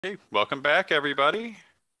Hey, welcome back, everybody.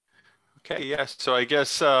 Okay, yes. So I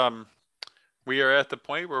guess we are at the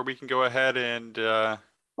point where we can go ahead and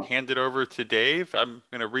hand it over to Dave. I'm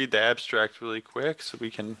going to read the abstract really quick so we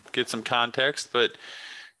can get some context. But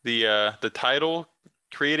the title,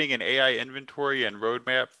 Creating an AI Inventory and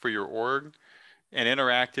Roadmap for Your Org, an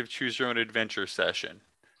interactive choose your own adventure session.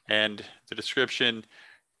 And the description,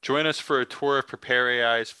 join us for a tour of Prepare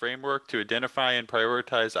AI's framework to identify and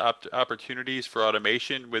prioritize opportunities for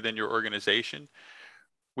automation within your organization.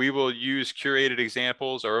 We will use curated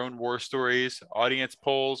examples, our own war stories, audience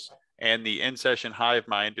polls, and the in-session hive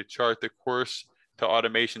mind to chart the course to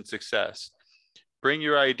automation success. Bring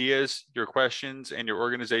your ideas, your questions, and your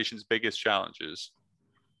organization's biggest challenges.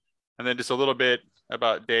 And then just a little bit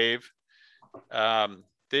about Dave.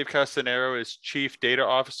 Dave Castanero is Chief Data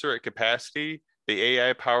Officer at Capacity, the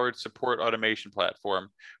AI-powered support automation platform,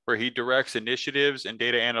 where he directs initiatives in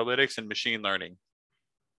data analytics and machine learning.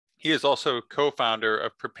 He is also co-founder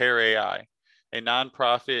of Prepare.ai, a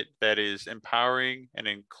nonprofit that is empowering an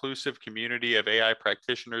inclusive community of AI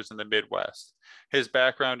practitioners in the Midwest. His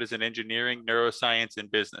background is in engineering, neuroscience,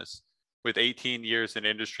 and business, with 18 years in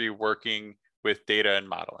industry working with data and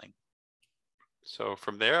modeling. So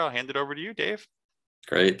from there, I'll hand it over to you, Dave.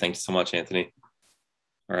 Great. Thank you so much, Anthony.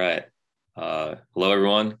 All right. Hello,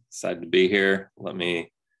 everyone. Excited to be here. Let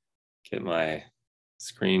me get my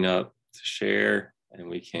screen up to share, and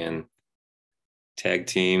we can tag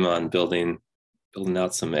team on building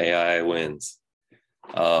out some AI wins.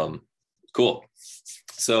 Cool.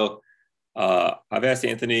 So I've asked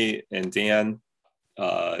Anthony and Dan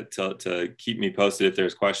to keep me posted if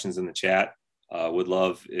there's questions in the chat. Would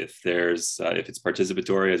love if it's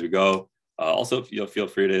participatory as we go. Also, feel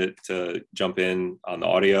free to jump in on the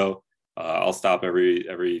audio. I'll stop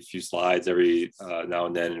every few slides every now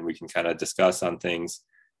and then, and we can kind of discuss on things.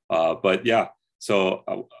 But yeah,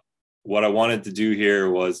 so what I wanted to do here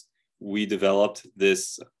was we developed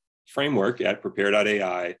this framework at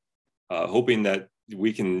Prepare.ai, hoping that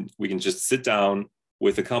we can just sit down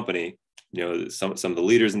with the company, some of the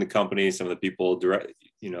leaders in the company, some of the people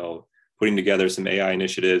putting together some AI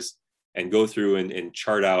initiatives, and go through and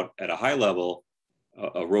chart out at a high level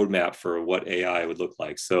a roadmap for what AI would look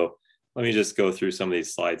like. So let me just go through some of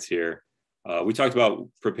these slides here. We talked about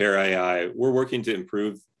Prepare AI. We're working to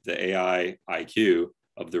improve the AI IQ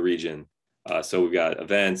of the region. So we've got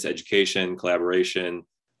events, education, collaboration.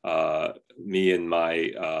 Me and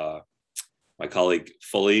my colleague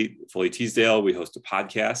Foley Teasdale, we host a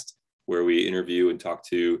podcast where we interview and talk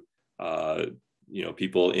to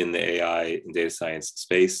people in the AI and data science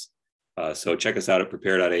space. So check us out at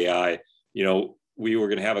Prepare.ai. We were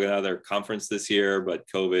going to have another conference this year, but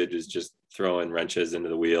COVID is just throwing wrenches into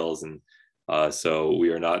the wheels. And so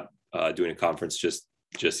we are not doing a conference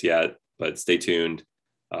just yet, but stay tuned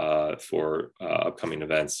for upcoming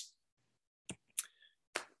events.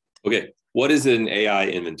 Okay, what is an AI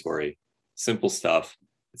inventory? Simple stuff.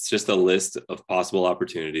 It's just a list of possible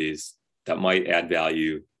opportunities that might add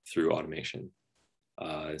value through automation.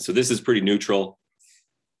 So this is pretty neutral.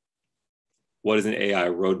 What is an AI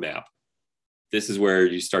roadmap? This is where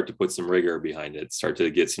you start to put some rigor behind it, start to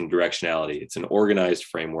get some directionality. It's an organized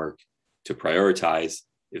framework to prioritize,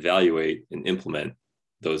 evaluate, and implement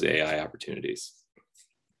those AI opportunities.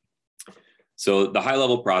 So the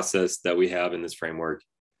high-level process that we have in this framework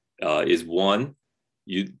is one,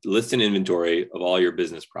 you list an inventory of all your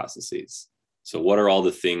business processes. So what are all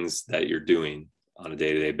the things that you're doing on a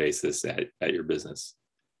day-to-day basis at your business?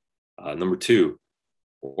 Number two,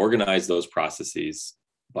 organize those processes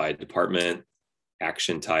by department,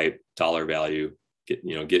 action type, dollar value.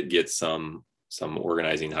 Get some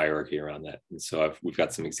organizing hierarchy around that. And so we've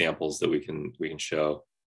got some examples that we can show.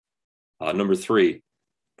 Number three,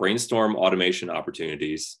 brainstorm automation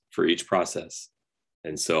opportunities for each process.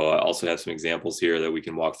 And so I also have some examples here that we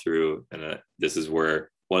can walk through. And this is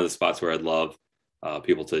where one of the spots where I'd love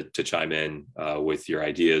people to chime in with your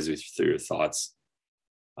ideas, with your thoughts.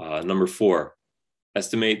 Number four,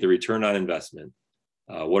 estimate the return on investment.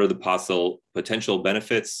 What are the potential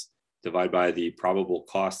benefits? Divide by the probable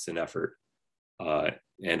costs and effort.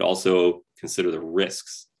 And also consider the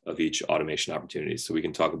risks of each automation opportunity. So we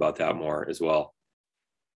can talk about that more as well.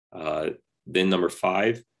 Then number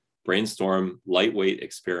five, brainstorm lightweight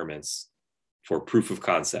experiments for proof of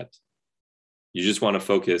concept. You just want to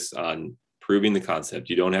focus on proving the concept.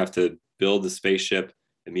 You don't have to build the spaceship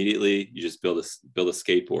immediately. You just build a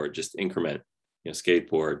skateboard, just increment,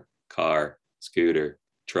 skateboard, car, scooter,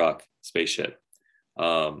 truck, spaceship.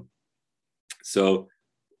 So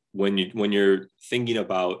when you're thinking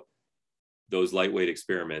about those lightweight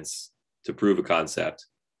experiments to prove a concept,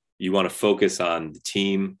 you want to focus on the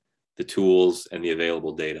team, the tools, and the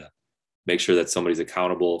available data. Make sure that somebody's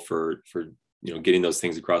accountable for getting those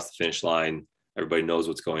things across the finish line. Everybody knows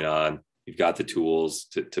what's going on. You've got the tools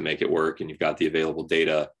to make it work, and you've got the available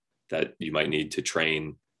data that you might need to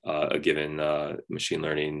train a given machine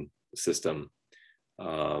learning system.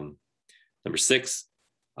 Number 6,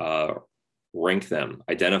 rank them.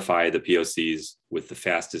 Identify the POCs with the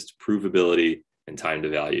fastest provability and time to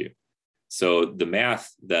value. So the math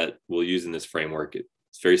that we'll use in this framework,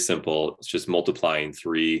 it's very simple. It's just multiplying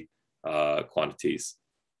 3 quantities.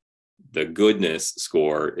 The goodness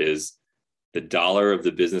score is the dollar of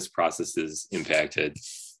the business processes impacted.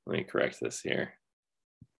 Let me correct this here.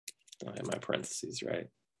 I have my parentheses right.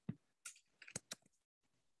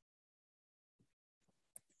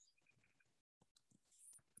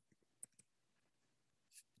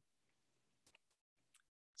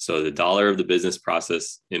 So the dollar of the business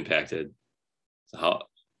process impacted. So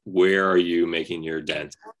where are you making your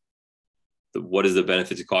dent? What is the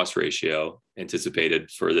benefit to cost ratio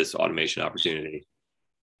anticipated for this automation opportunity?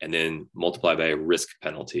 And then multiply by a risk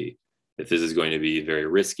penalty. If this is going to be very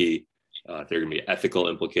risky, if there are going to be ethical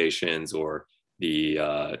implications, or the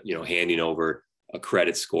handing over a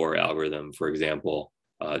credit score algorithm, for example,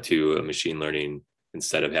 to a machine learning,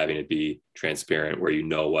 instead of having it be transparent where you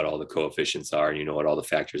know what all the coefficients are and you know what all the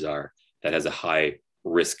factors are, that has a high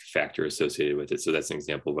risk factor associated with it. So that's an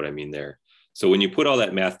example of what I mean there. So when you put all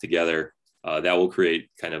that math together, that will create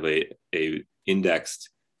kind of a indexed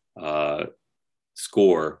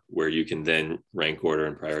score where you can then rank order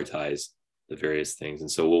and prioritize the various things.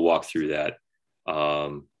 And so we'll walk through that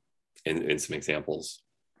in some examples.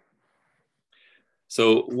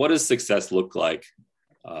 So what does success look like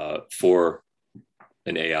for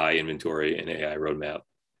an AI inventory and AI roadmap?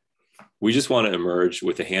 We just want to emerge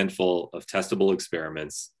with a handful of testable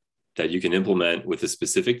experiments that you can implement with a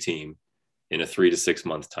specific team in a 3 to 6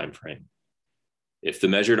 month time frame. If the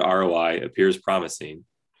measured ROI appears promising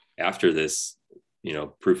after this,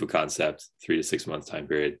 proof of concept, 3 to 6 month time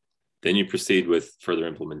period, then you proceed with further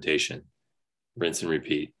implementation, rinse and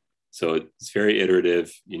repeat. So it's very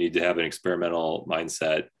iterative. You need to have an experimental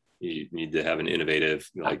mindset. You need to have an innovative,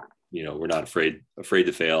 we're not afraid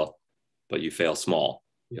to fail, but you fail small.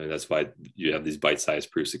 That's why you have these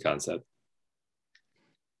bite-sized proofs of concept.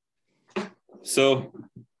 So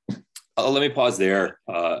let me pause there.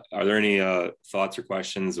 Are there any thoughts or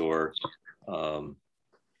questions, or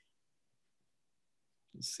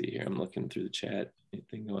let's see here. I'm looking through the chat.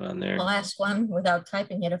 Anything going on there? I'll ask one without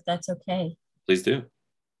typing it, if that's okay. Please do.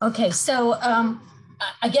 Okay, so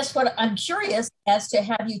I guess what I'm curious as to,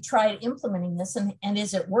 have you tried implementing this, and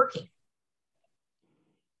is it working?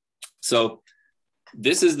 So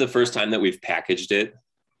this is the first time that we've packaged it.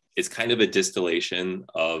 It's kind of a distillation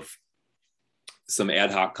of some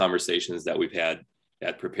ad hoc conversations that we've had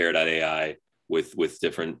at Prepare.ai with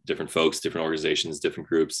different folks, different organizations, different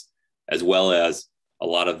groups, as well as a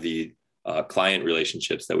lot of the client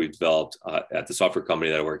relationships that we've developed at the software company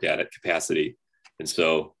that I work at Capacity. And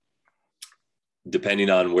so depending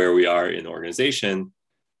on where we are in the organization,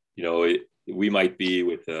 we might be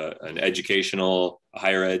with an educational,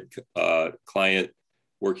 higher ed client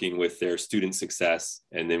working with their student success.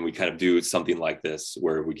 And then we kind of do something like this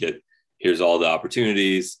where we get, here's all the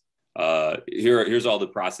opportunities, here's all the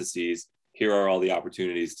processes, here are all the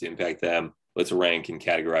opportunities to impact them. Let's rank and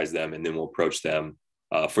categorize them, and then we'll approach them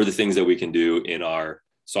for the things that we can do in our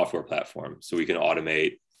software platform. So we can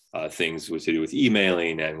automate things to do with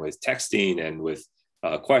emailing and with texting and with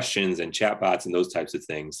questions and chatbots and those types of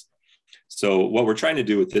things. So what we're trying to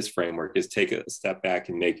do with this framework is take a step back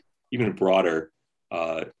and make even broader,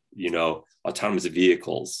 autonomous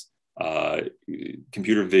vehicles,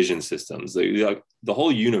 computer vision systems, the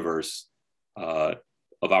whole universe of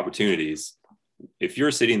opportunities. If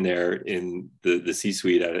you're sitting there in the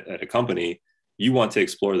C-suite at a company, you want to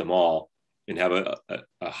explore them all and have a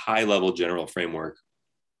high level general framework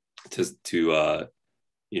to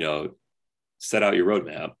set out your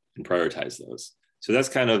roadmap and prioritize those. So that's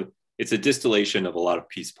kind of, it's a distillation of a lot of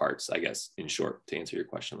piece parts, I guess, in short, to answer your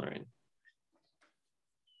question, Lorraine.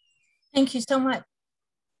 Thank you so much.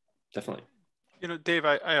 Definitely. Dave,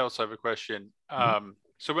 I also have a question.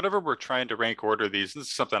 So whenever we're trying to rank order these, this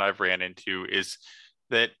is something I've ran into, is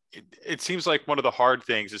that it seems like one of the hard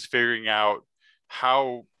things is figuring out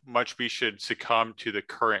how much we should succumb to the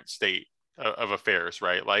current state of affairs,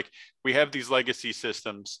 right? Like, we have these legacy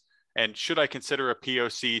systems, and should I consider a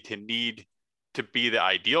POC to need to be the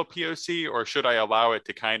ideal POC, or should I allow it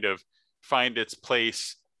to kind of find its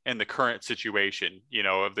place in the current situation,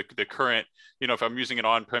 of the current, if I'm using an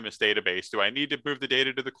on-premise database, do I need to move the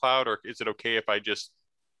data to the cloud, or is it okay if I just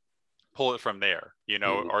pull it from there,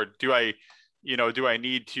 Mhm. or do I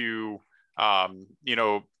need to,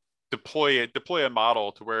 deploy a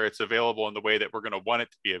model to where it's available in the way that we're going to want it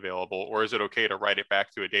to be available, or is it okay to write it back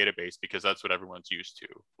to a database because that's what everyone's used to?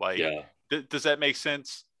 Like, Yeah, does that make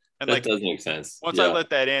sense? And that like, does make sense. once I Yeah. let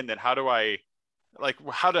that in, then how do I, like,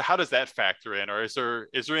 how does that factor in? Or is there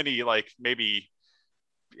any, like, maybe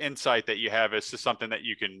insight that you have as to something that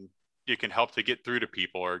you can help to get through to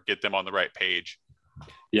people or get them on the right page?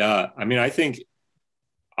 Yeah. I mean, I think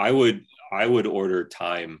I would order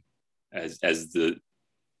time as the,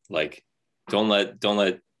 like, don't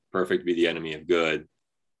let perfect be the enemy of good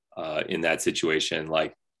in that situation.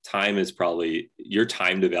 Like, time is probably your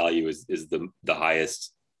time to value is the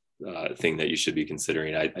highest thing that you should be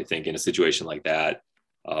considering. I think in a situation like that,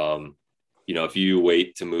 um, if you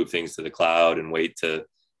wait to move things to the cloud and wait to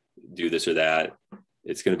do this or that,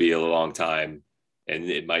 it's going to be a long time and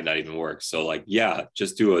it might not even work. So, like, yeah,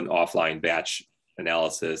 just do an offline batch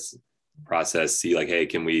analysis process, see like, hey,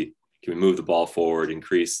 can we move the ball forward,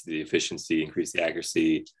 increase the efficiency, increase the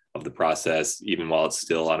accuracy of the process, even while it's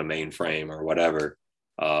still on a mainframe or whatever.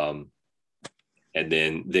 Um, and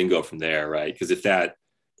then go from there, right? Because if that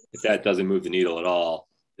doesn't move the needle at all,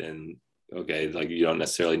 then okay, like, you don't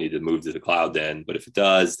necessarily need to move to the cloud then. But if it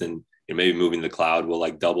does, then maybe moving to the cloud will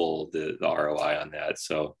like double the ROI on that.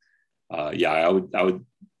 So yeah, I would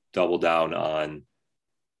double down on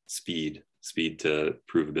speed to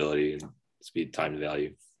provability and speed time to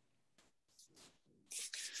value.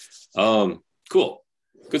 Cool,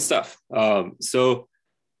 good stuff. So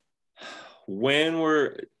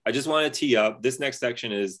I just want to tee up this next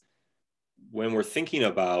section is when we're thinking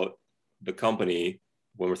about the company,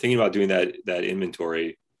 when we're thinking about doing that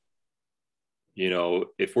inventory,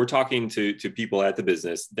 if we're talking to people at the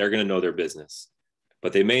business, they're going to know their business,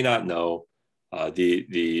 but they may not know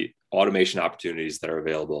the automation opportunities that are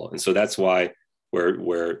available. And so that's why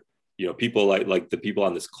where people like the people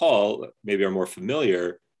on this call maybe are more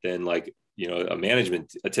familiar than like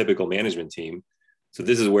a typical management team. So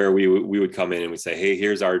this is where we would come in and we'd say, hey,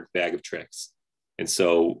 here's our bag of tricks. And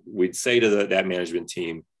so we'd say to that management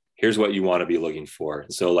team, here's what you want to be looking for.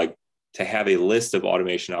 So, like, to have a list of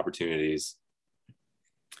automation opportunities.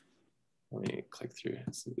 Let me click through.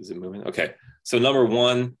 Is it moving? Okay. So number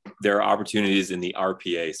one, there are opportunities in the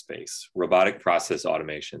RPA space, robotic process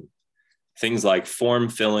automation. Things like form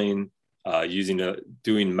filling,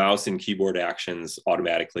 doing mouse and keyboard actions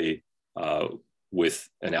automatically with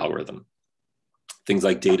an algorithm. Things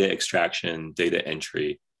like data extraction, data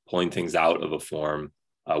entry, pulling things out of a form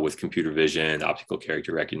with computer vision, optical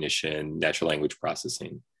character recognition, natural language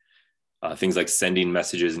processing. Things like sending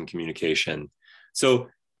messages and communication. So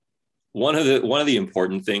one of the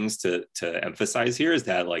important things to emphasize here is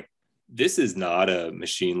that, like, this is not a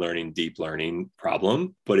machine learning, deep learning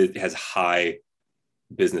problem, but it has high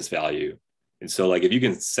business value. And so, like, if you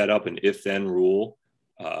can set up an if-then rule,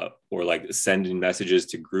 or like sending messages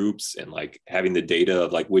to groups and like having the data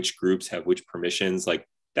of like which groups have which permissions, like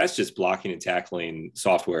that's just blocking and tackling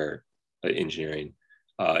software engineering.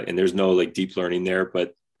 And there's no like deep learning there,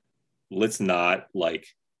 but let's not like,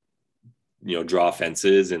 draw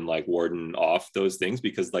fences and like warden off those things,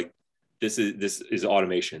 because like this is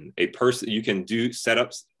automation. You can set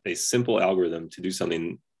up a simple algorithm to do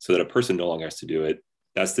something so that a person no longer has to do it.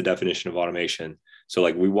 That's the definition of automation. So,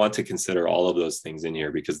 like, we want to consider all of those things in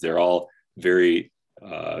here because they're all very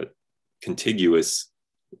contiguous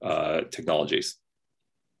technologies.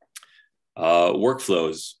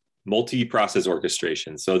 Workflows, multi-process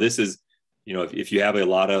orchestration. So this is, if you have a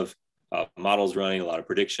lot of models running, a lot of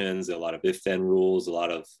predictions, a lot of if-then rules, a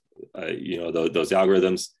lot of, those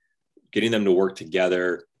algorithms, getting them to work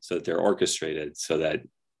together so that they're orchestrated, so that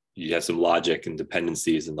you have some logic and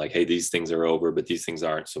dependencies and like, hey, these things are over, but these things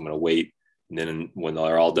aren't. So I'm going to wait. And then when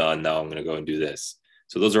they're all done, now I'm going to go and do this.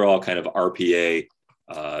 So those are all kind of RPA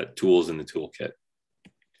tools in the toolkit.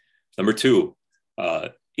 Number two,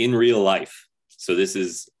 in real life. So this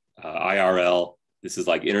is IRL. This is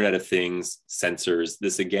like Internet of Things, sensors.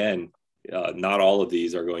 This, again, not all of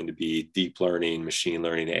these are going to be deep learning, machine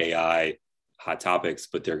learning, AI hot topics,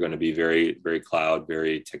 but they're going to be very, very cloud,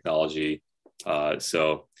 very technology.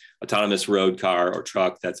 So autonomous road car or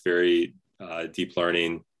truck, that's very deep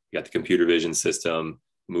learning. You got the computer vision system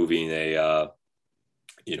moving a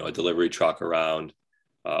delivery truck around.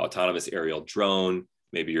 Autonomous aerial drone,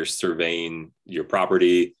 maybe you're surveying your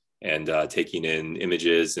property and taking in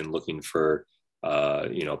images and looking for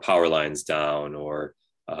power lines down, or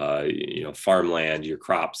farmland, your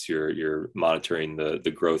crops, you're monitoring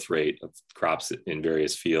the growth rate of crops in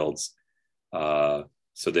various fields.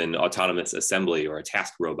 So then autonomous assembly or a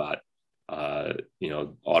task robot.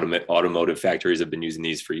 Automotive factories have been using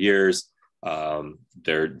these for years.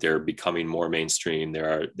 They're becoming more mainstream.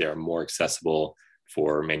 They're more accessible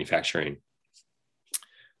for manufacturing.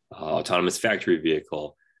 Autonomous factory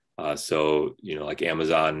vehicle. So, like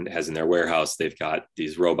Amazon has in their warehouse, they've got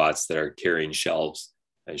these robots that are carrying shelves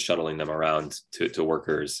and shuttling them around to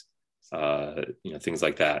workers, things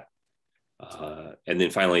like that. And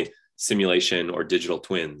then finally, simulation or digital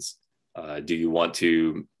twins. Do you want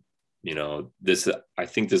to, I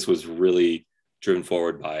think this was really driven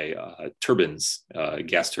forward by turbines,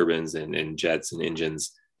 gas turbines and jets and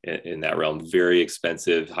engines in that realm. Very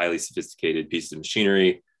expensive, highly sophisticated pieces of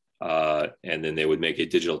machinery. And then they would make a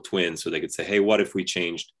digital twin so they could say, hey, what if we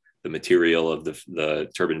changed the material of the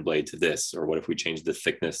turbine blade to this? Or what if we changed the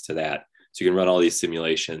thickness to that? So you can run all these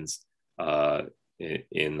simulations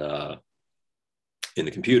in the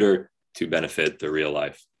computer to benefit the real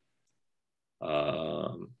life.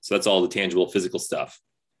 So that's all the tangible physical stuff.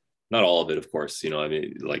 Not all of it, of course.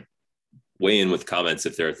 Like weigh in with comments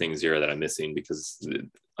if there are things here that I'm missing, because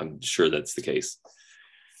I'm sure that's the case.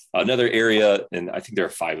 Another area, and I think there are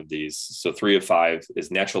 5 of these, so 3 of 5,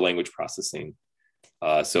 is natural language processing.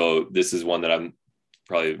 So this is one that I'm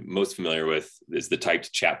probably most familiar with, is the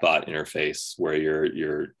typed chatbot interface, where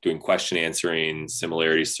you're doing question answering,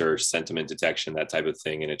 similarity search, sentiment detection, that type of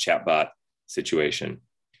thing in a chatbot situation.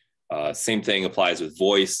 Same thing applies with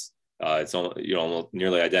voice. It's almost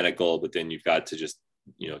nearly identical, but then you've got to just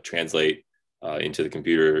translate into the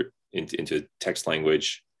computer into text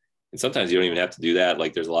language. And sometimes you don't even have to do that.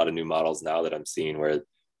 Like there's a lot of new models now that I'm seeing where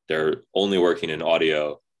they're only working in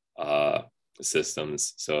audio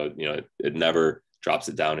systems. So it never drops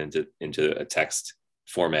it down into a text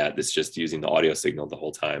format. It's just using the audio signal the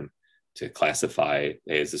whole time to classify,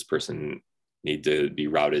 hey, is this person need to be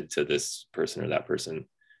routed to this person or that person?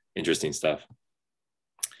 Interesting stuff.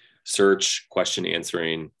 Search, question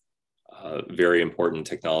answering, very important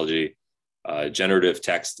technology. Generative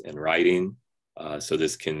text and writing. So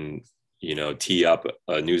this can, tee up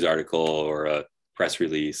a news article or a press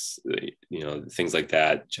release, things like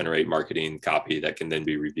that, generate marketing copy that can then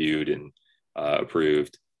be reviewed and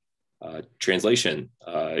approved. Translation,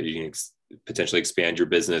 you can potentially expand your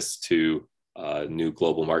business to new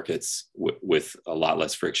global markets with a lot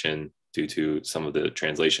less friction due to some of the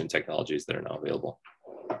translation technologies that are now available.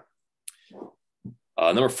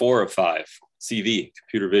 Number 4 of 5, CV,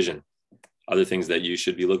 computer vision. Other things that you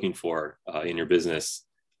should be looking for in your business,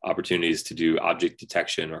 opportunities to do object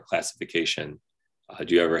detection or classification.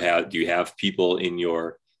 Do you have people in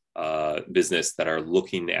your business that are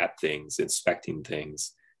looking at things, inspecting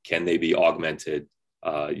things? Can they be augmented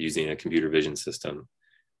using a computer vision system?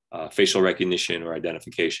 Facial recognition or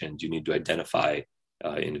identification. Do you need to identify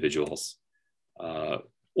individuals?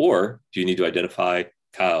 Or do you need to identify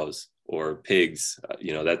cows or pigs?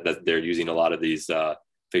 That they're using a lot of these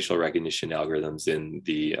facial recognition algorithms in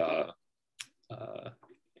the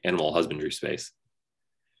animal husbandry space.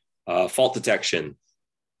 Fault detection.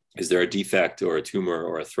 Is there a defect or a tumor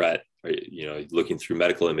or a threat? Or, looking through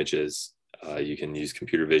medical images, you can use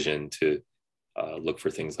computer vision to look for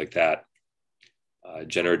things like that.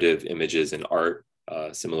 Generative images and art.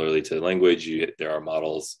 Similarly to language, there are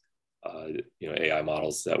models, AI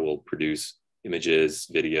models that will produce images,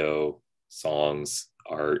 video, songs,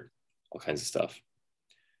 art, all kinds of stuff.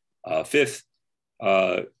 5th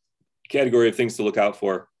category of things to look out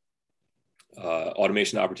for,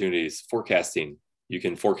 automation opportunities, forecasting. You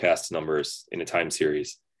can forecast numbers in a time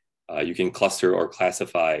series. You can cluster or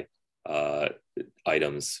classify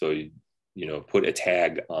items. So, put a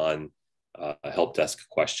tag on help desk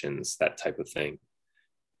questions, that type of thing.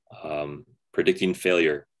 Predicting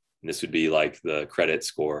failure. And this would be like the credit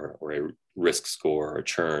score or a risk score or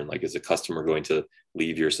churn. Like, is a customer going to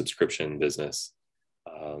leave your subscription business?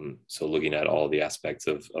 So looking at all the aspects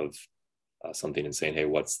of something and saying, hey,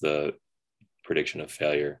 what's the prediction of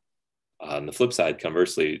failure? On the flip side,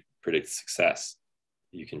 conversely, predict success.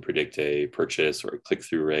 You can predict a purchase or a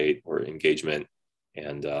click-through rate or engagement,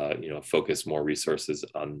 and focus more resources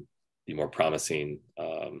on the more promising,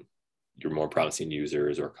 your more promising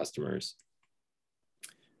users or customers.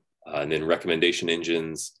 And then recommendation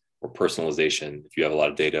engines or personalization. If you have a lot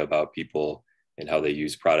of data about people and how they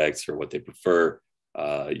use products or what they prefer,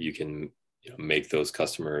 you can make those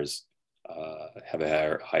customers have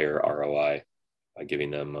a higher ROI by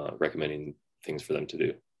giving them, recommending things for them to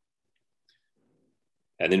do.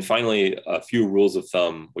 And then finally, a few rules of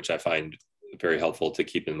thumb, which I find very helpful to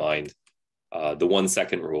keep in mind. The 1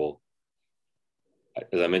 second rule.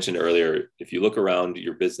 As I mentioned earlier, if you look around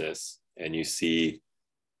your business and you see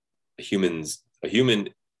a human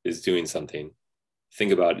is doing something,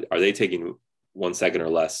 think about, are they taking 1 second or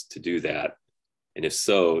less to do that? And if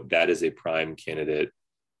so, that is a prime candidate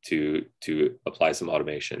to apply some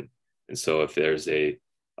automation. And so if there's a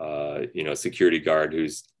security guard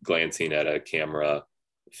who's glancing at a camera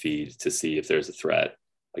feed to see if there's a threat,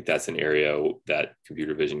 like that's an area that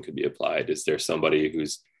computer vision could be applied. Is there somebody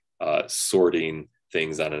who's sorting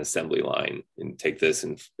things on an assembly line and take this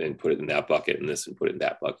and put it in that bucket and this and put it in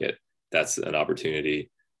that bucket? That's an opportunity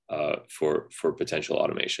for potential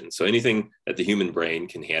automation. So anything that the human brain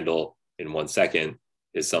can handle in 1 second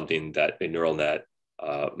is something that a neural net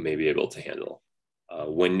may be able to handle.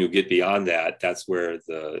 When you get beyond that, that's where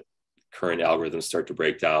the current algorithms start to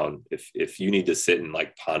break down. If you need to sit and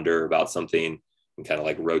like ponder about something and kind of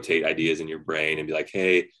like rotate ideas in your brain and be like,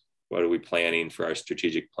 hey, what are we planning for our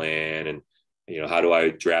strategic plan? And, how do I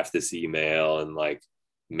draft this email and like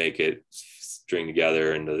make it string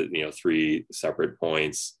together into, 3 separate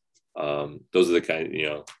points? Those are the kind,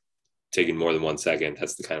 taking more than 1 second,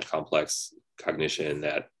 that's the kind of complex cognition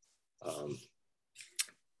that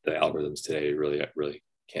the algorithms today really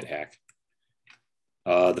can't hack.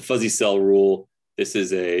 The fuzzy cell rule, this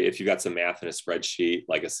is if you got some math in a spreadsheet,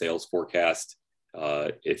 like a sales forecast,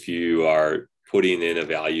 if you are putting in a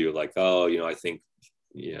value like, I think,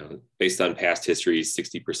 based on past history,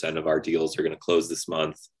 60% of our deals are going to close this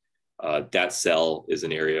month. That cell is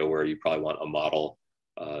an area where you probably want a model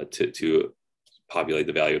to populate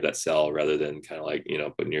the value of that cell rather than kind of like,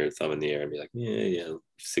 putting your thumb in the air and be like, yeah,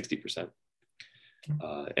 60%.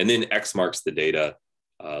 And then X marks the data.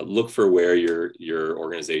 Look for where your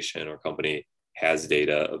organization or company has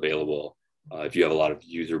data available. If you have a lot of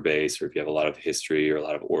user base or if you have a lot of history or a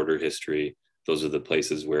lot of order history, those are the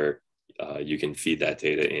places where you can feed that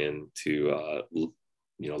data in to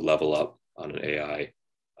level up on an AI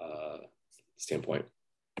standpoint.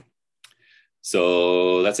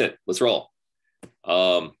 So that's it. Let's roll.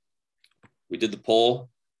 We did the poll.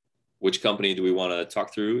 Which company do we want to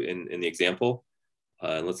talk through in the example?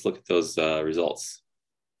 And let's look at those results.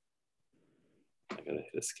 I'm going to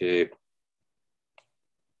hit escape.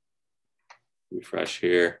 Refresh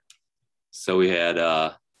here. So we had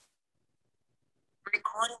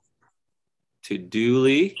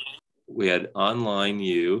To-Doly, we had Online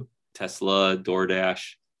U, Tesla,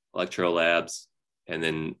 DoorDash, Electrolabs, and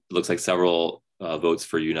then it looks like several votes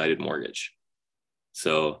for United Mortgage.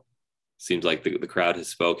 So seems like the crowd has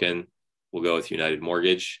spoken. We'll go with United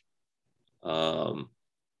Mortgage. So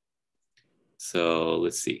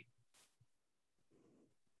let's see.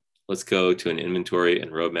 Let's go to an inventory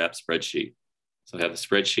and roadmap spreadsheet. So I have a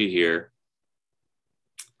spreadsheet here.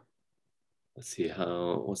 Let's see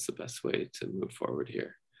what's the best way to move forward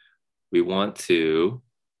here. We want to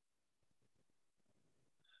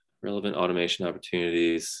relevant automation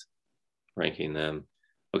opportunities, ranking them.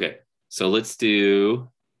 Okay, so let's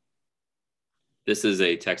do, this is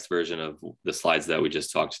a text version of the slides that we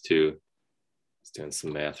just talked to. Let's doing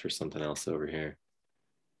some math or something else over here.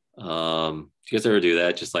 Do you guys ever do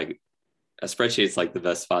that? Just like a spreadsheet's like the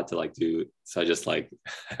best spot to like do. So I just like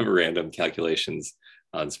have random calculations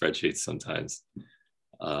on spreadsheets sometimes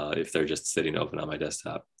if they're just sitting open on my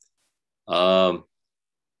desktop.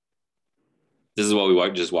 This is what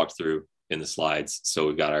we just walked through in the slides. So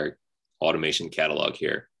we've got our automation catalog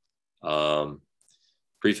here.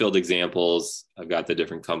 Pre-filled examples. I've got the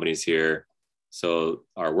different companies here. So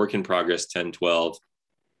our work in progress 10, 12.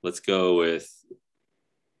 Let's go with,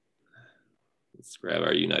 let's grab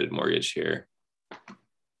our United Mortgage here.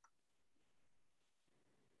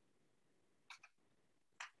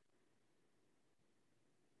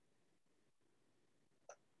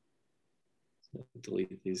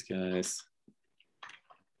 Delete these guys.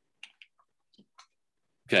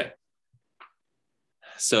 Okay.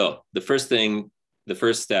 So the first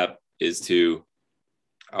step is to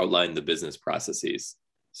outline the business processes.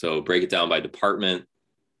 So break it down by department.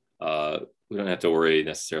 We don't have to worry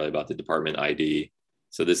necessarily about the department ID.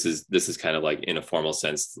 So this is kind of like in a formal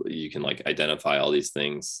sense, you can like identify all these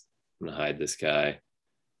things. I'm gonna hide this guy,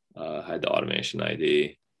 hide the automation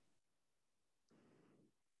ID.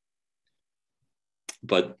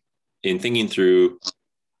 But in thinking through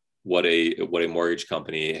what a mortgage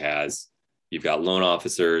company has, you've got loan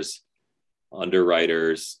officers,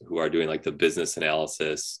 underwriters who are doing like the business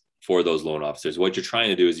analysis for those loan officers. What you're trying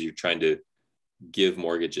to do is you're trying to give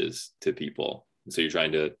mortgages to people. So you're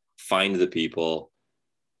trying to find the people,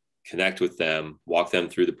 connect with them, walk them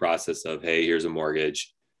through the process of, hey, here's a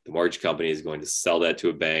mortgage. The mortgage company is going to sell that to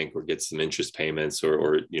a bank or get some interest payments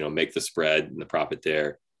or make the spread and the profit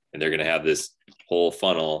there. And they're going to have this whole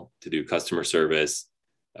funnel to do customer service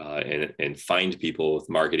and find people with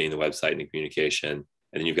marketing, the website, and the communication.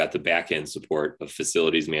 And then you've got the back end support of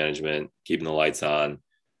facilities management, keeping the lights on,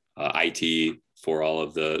 IT for all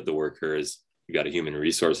of the workers. You've got a human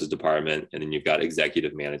resources department, and then you've got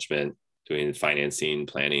executive management doing financing,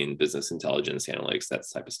 planning, business intelligence, analytics, that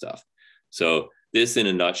type of stuff. So this, in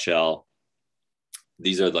a nutshell,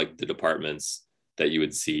 these are like the departments that you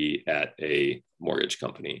would see at a mortgage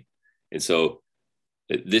company. And so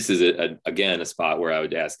this is again a spot where I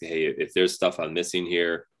would ask, hey, if there's stuff I'm missing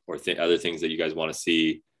here, or other things that you guys want to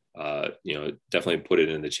see, definitely put it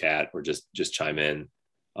in the chat, or just chime in.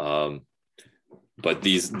 But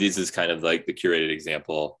these is kind of like the curated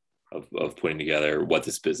example of putting together what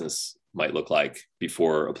this business might look like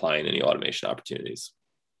before applying any automation opportunities.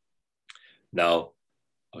 Now,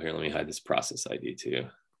 here, let me hide this process ID too.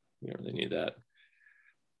 We don't really need that.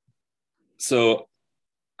 So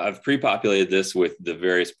I've pre-populated this with the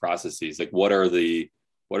various processes. Like, what are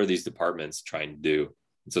these departments trying to do?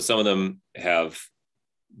 So some of them have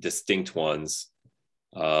distinct ones.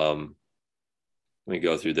 Let me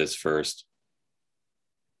go through this first.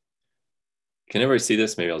 Can everybody see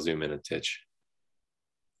this? Maybe I'll zoom in a titch.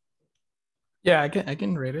 Yeah, I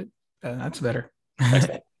can rate it. That's better.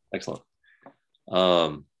 Excellent. Excellent.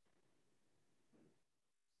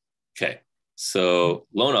 Okay. So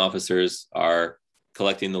loan officers are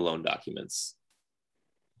collecting the loan documents.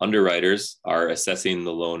 Underwriters are assessing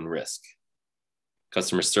the loan risk.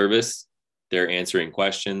 Customer service, they're answering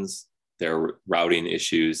questions. They're routing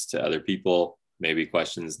issues to other people. Maybe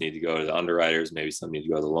questions need to go to the underwriters. Maybe some need to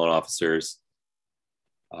go to the loan officers.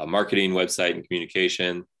 Marketing, website, and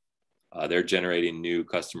communication, they're generating new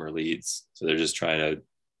customer leads. So they're just trying to,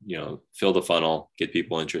 fill the funnel, get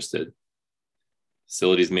people interested.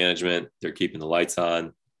 Facilities management, they're keeping the lights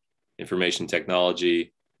on. Information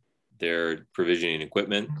technology, they're provisioning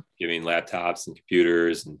equipment, giving laptops and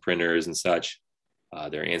computers and printers and such.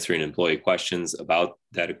 They're answering employee questions about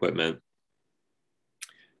that equipment.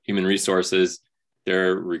 Human resources,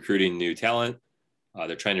 they're recruiting new talent.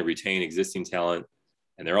 They're trying to retain existing talent,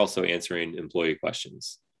 and they're also answering employee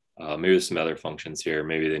questions. Maybe there's some other functions here.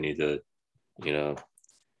 Maybe they need to,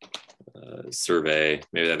 survey.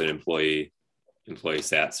 Maybe they have an employee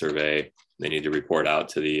sat survey. They need to report out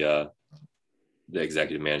to the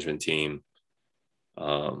executive management team.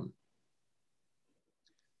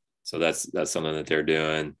 So that's something that they're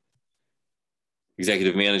doing.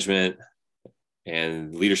 Executive management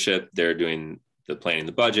and leadership, they're doing the planning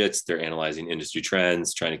the budgets, they're analyzing industry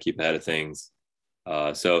trends, trying to keep ahead of things.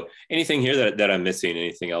 So anything here that I'm missing,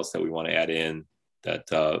 anything else that we want to add in that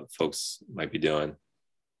folks might be doing?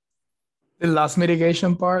 The loss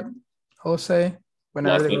mitigation part, I would say,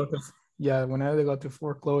 whenever they go to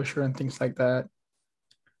foreclosure and things like that.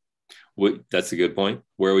 That's a good point.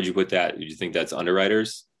 Where would you put that? Do you think that's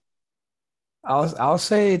underwriters? I'll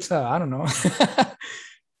say it's I don't know.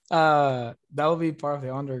 That would be part of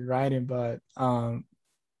the underwriting, but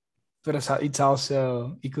it's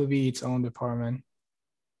also, it could be its own department.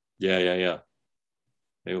 Yeah.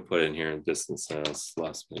 Maybe we'll put it in here in distance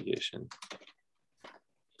loss mitigation.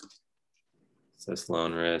 Assess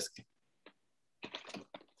loan risk.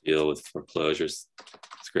 Deal with foreclosures.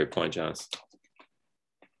 That's a great point, Jonas.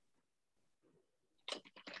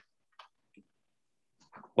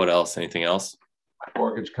 What else? Anything else? My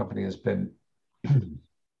mortgage company has been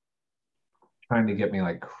trying to get me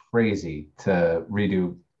like crazy to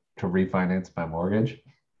refinance my mortgage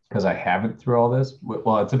because I haven't through all this.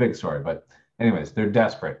 Well, it's a big story, but anyways, they're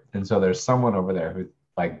desperate. And so there's someone over there who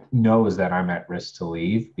like knows that I'm at risk to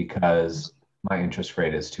leave because my interest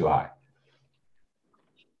rate is too high.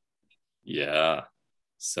 Yeah.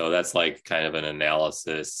 So that's like kind of an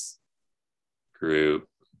analysis group.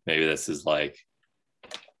 Maybe this is like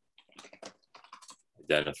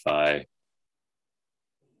identify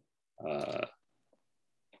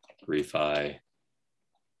refi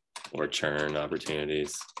or churn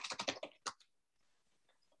opportunities.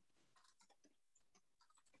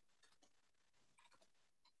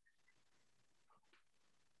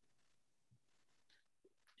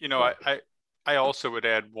 I also would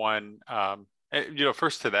add one,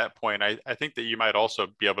 first to that point, I think that you might also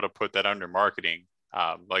be able to put that under marketing.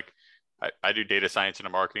 Like I do data science in a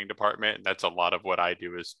marketing department, and that's a lot of what I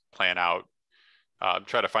do is plan out,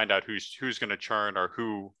 try to find out who's going to churn or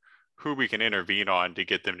who we can intervene on to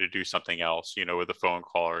get them to do something else, with a phone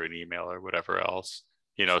call or an email or whatever else,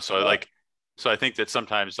 so I think that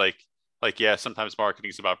sometimes sometimes marketing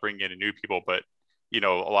is about bringing in new people, but a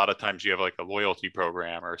lot of times you have like a loyalty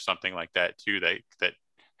program or something like that too, that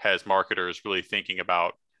has marketers really thinking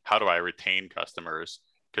about how do I retain customers,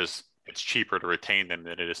 because it's cheaper to retain them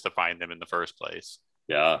than it is to find them in the first place.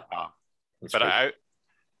 Yeah. But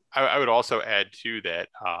I would also add to that.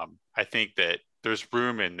 I think that there's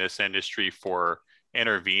room in this industry for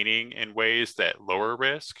intervening in ways that lower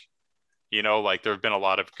risk. Like there have been a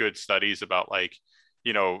lot of good studies about like,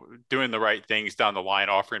 doing the right things down the line,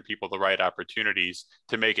 offering people the right opportunities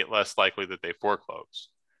to make it less likely that they foreclose.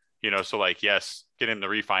 So like, yes, getting them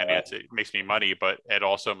to refinance, it makes me money, but it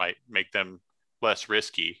also might make them less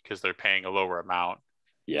risky because they're paying a lower amount.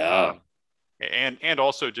 Yeah. And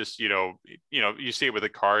also just, you see it with the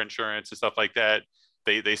car insurance and stuff like that.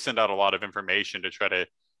 They send out a lot of information to try to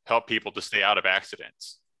help people to stay out of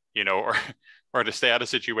accidents, or to stay out of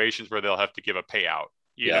situations where they'll have to give a payout,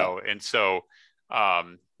 And so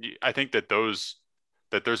I think that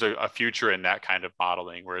there's a future in that kind of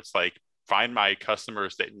modeling where it's like, find my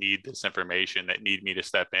customers that need this information, that need me to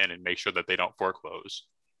step in and make sure that they don't foreclose.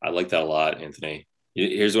 I like that a lot, Anthony.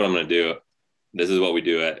 Here's what I'm going to do. This is what we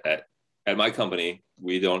do at my company.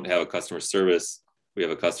 We don't have a customer service. We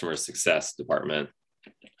have a customer success department.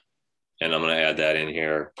 And I'm going to add that in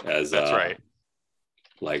here as that's right.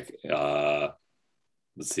 Like,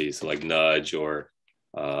 let's see. So like nudge or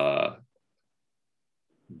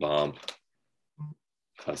bump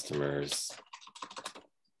customers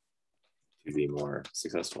to be more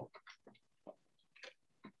successful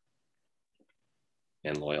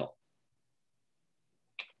and loyal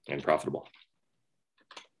and profitable.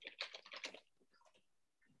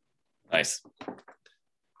 Nice.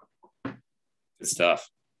 Good stuff.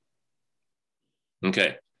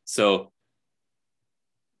 Okay. So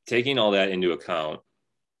taking all that into account,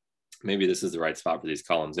 maybe this is the right spot for these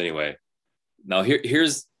columns anyway. Now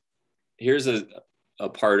here's a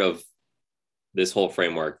part of this whole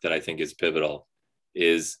framework that I think is pivotal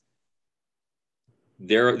is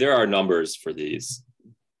there are numbers for these.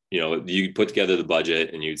 You put together the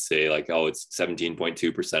budget and you'd say like, oh, it's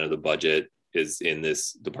 17.2% of the budget is in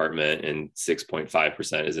this department and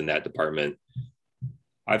 6.5% is in that department.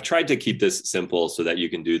 I've tried to keep this simple so that you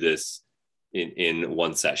can do this in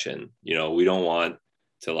one session. We don't want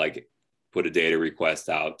to like put a data request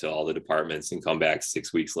out to all the departments and come back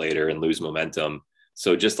 6 weeks later and lose momentum.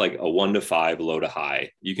 So just like a 1 to 5, low to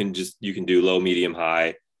high, you can do low, medium,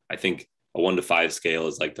 high. I think a 1 to 5 scale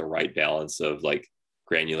is like the right balance of like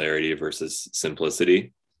granularity versus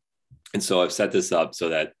simplicity. And so I've set this up so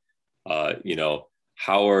that, how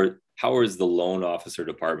is the loan officer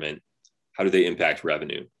department, how do they impact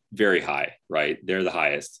revenue? Very high, right? They're the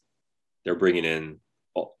highest. They're bringing in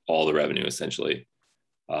all the revenue essentially.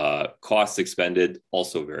 Costs expended,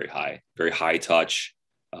 also very high touch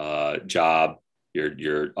job.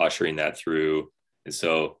 You're ushering that through. And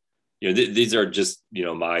so, these are just,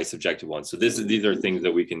 my subjective ones. So these are things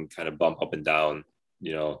that we can kind of bump up and down,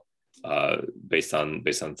 based on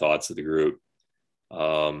thoughts of the group.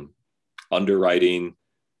 Underwriting,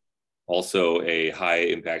 also a high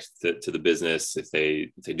impact to the business. If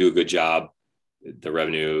they do a good job, the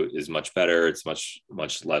revenue is much better. It's much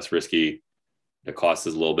less risky. The cost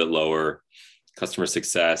is a little bit lower. Customer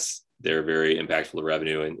success, they're very impactful to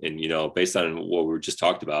revenue. And based on what we just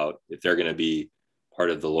talked about, if they're going to be part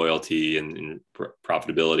of the loyalty and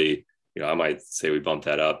profitability, I might say we bump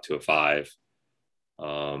that up to a 5.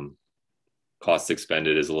 Cost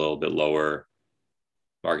expended is a little bit lower.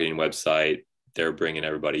 Marketing website, they're bringing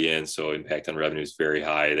everybody in. So impact on revenue is very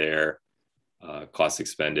high there. Cost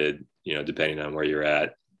expended, depending on where you're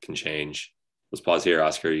at, can change. Let's pause here.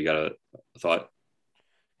 Oscar, you got a thought?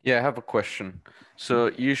 Yeah, I have a question.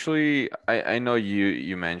 So usually I know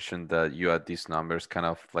you mentioned that you add these numbers kind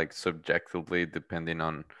of like subjectively depending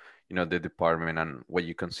on, the department and what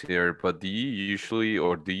you consider, but do you usually,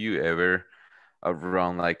 or do you ever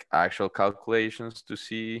run like actual calculations to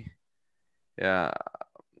see,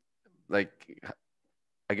 like,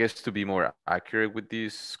 I guess to be more accurate with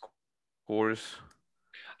these scores?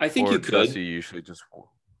 I think or you could. Does he usually just,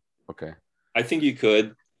 okay. I think you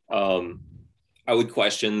could. I would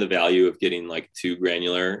question the value of getting like too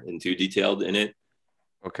granular and too detailed in it.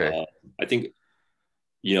 Okay. I think,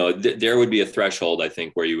 there would be a threshold, I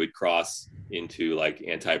think, where you would cross into like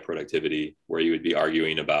anti-productivity, where you would be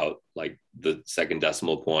arguing about like the second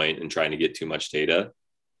decimal point and trying to get too much data.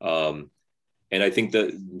 And I think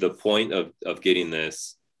the point of getting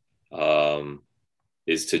this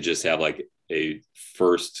is to just have like a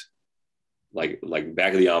first, like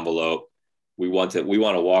back of the envelope. We want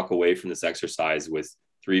to walk away from this exercise with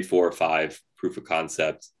 3, 4, 5 proof of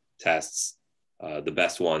concept tests, the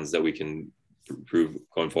best ones that we can prove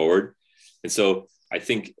going forward. And so I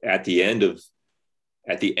think at the end of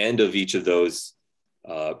each of those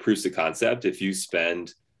proofs of concept, if you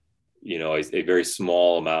spend, a very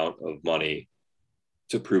small amount of money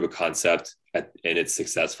to prove a concept and it's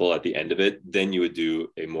successful at the end of it, then you would do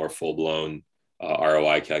a more full-blown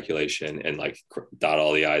ROI calculation and like dot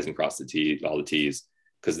all the I's and cross all the T's.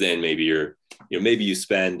 Because then maybe maybe you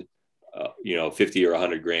spend 50 or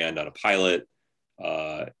 100 grand on a pilot,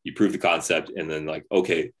 you prove the concept, and then like,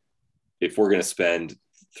 okay, if we're going to spend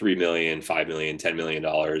 $3 million, $5 million, $10 million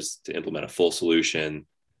to implement a full solution,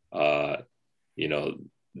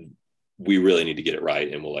 we really need to get it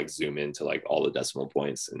right, and we'll like zoom into like all the decimal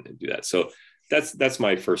points and do that. So that's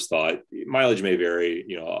my first thought. Mileage may vary.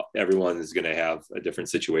 Everyone is going to have a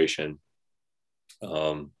different situation,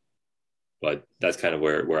 but that's kind of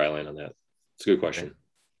where I land on that. It's a good question.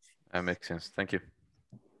 That makes sense. Thank you.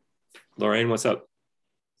 Lorraine, what's up?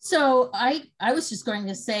 So I was just going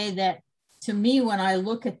to say that to me, when I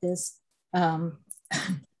look at this,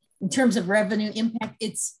 in terms of revenue impact,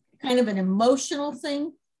 it's kind of an emotional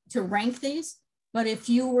thing to rank these. But if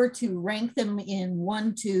you were to rank them in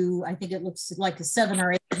 1 to, I think it looks like a 7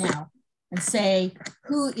 or 8 now, and say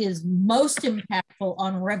who is most impactful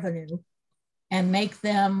on revenue, and make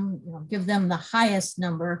them, give them the highest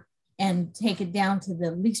number and take it down to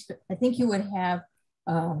the least, I think you would have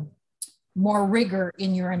more rigor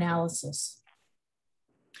in your analysis.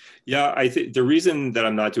 Yeah, I think the reason that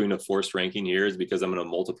I'm not doing a forced ranking here is because I'm going to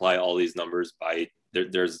multiply all these numbers by,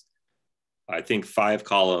 there's, I think, 5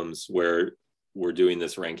 columns where we're doing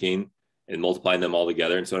this ranking and multiplying them all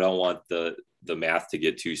together. And so I don't want the math to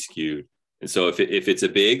get too skewed. And so if it's a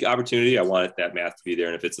big opportunity, I want that math to be there.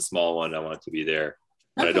 And if it's a small one, I want it to be there.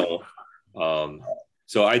 But I don't.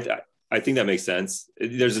 So I think that makes sense.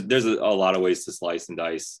 There's a lot of ways to slice and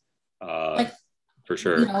dice, for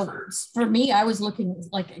sure. For me, I was looking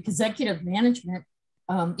like executive management.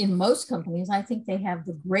 In most companies, I think they have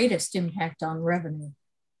the greatest impact on revenue.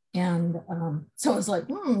 And so I was like,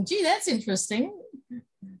 gee, that's interesting.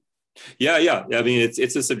 Yeah. I mean,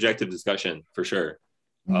 it's a subjective discussion for sure.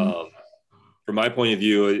 Mm-hmm. From my point of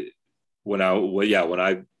view, when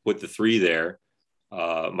I put the 3 there,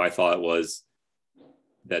 my thought was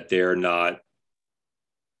that they're not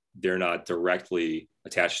directly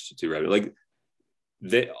attached to revenue. Like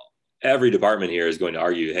every department here is going to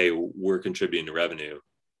argue, hey, we're contributing to revenue,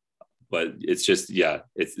 but it's just,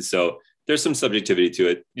 so there's some subjectivity to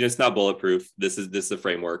it. It's not bulletproof. This is a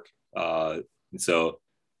framework. And so,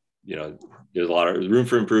 there's a lot of room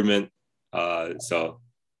for improvement. So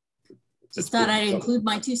just thought I'd include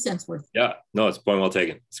my 2 cents worth. Yeah, no, it's a point well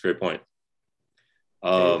taken. It's a great point.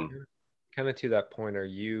 Kind of to that point, are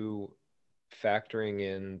you factoring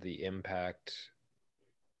in the impact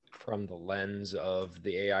from the lens of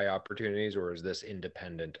the AI opportunities, or is this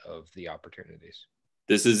independent of the opportunities?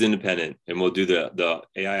 This is independent, and we'll do the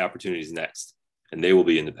AI opportunities next, and they will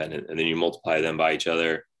be independent. And then you multiply them by each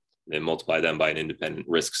other, then multiply them by an independent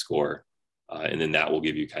risk score. And then that will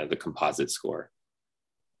give you kind of the composite score.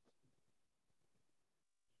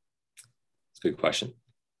 It's a good question.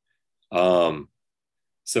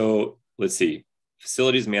 So let's see.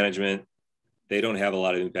 Facilities management, they don't have a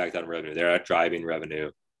lot of impact on revenue. They're not driving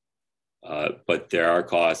revenue, but there are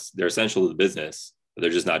costs. They're essential to the business, but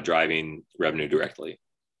they're just not driving revenue directly.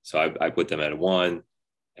 So I put them at a 1,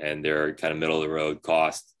 and they're kind of middle of the road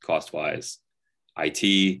cost-wise.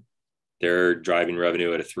 IT, they're driving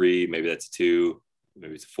revenue at a 3, maybe that's a 2,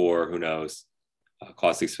 maybe it's a 4, who knows?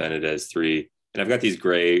 Cost expended as 3. And I've got these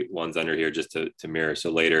gray ones under here just to mirror. So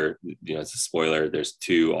later, it's a spoiler, there's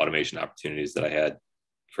 2 automation opportunities that I had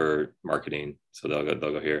for marketing. So they'll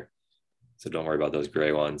go here. So don't worry about those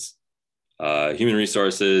gray ones. Human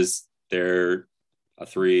resources, they're a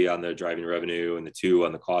 3 on the driving revenue and the 2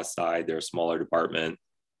 on the cost side. They're a smaller department.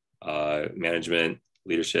 Management,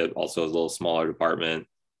 leadership, also a little smaller department.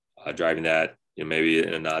 Driving that, maybe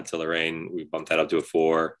in a nod to Lorraine, we bumped that up to a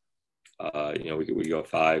 4. We go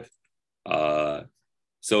 5.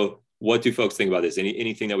 So what do folks think about this?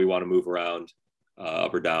 Anything that we want to move around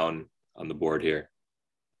up or down on the board here?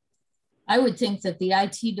 I would think that the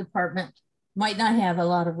IT department might not have a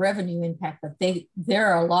lot of revenue impact, but there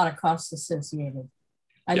are a lot of costs associated.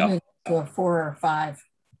 I'd move to a 4 or a 5.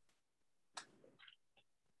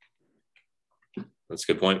 That's a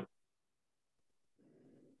good point.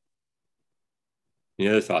 Any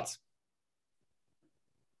other thoughts?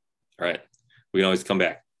 All right, we can always come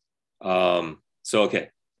back. Okay,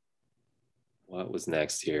 what was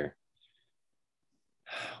next here?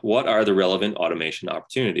 What are the relevant automation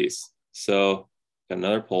opportunities? So got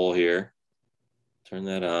another poll here. Turn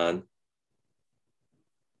that on.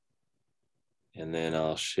 And then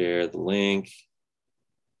I'll share the link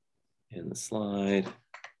in the slide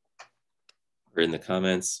or in the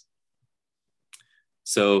comments.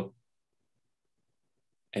 So,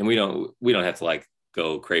 and we don't have to like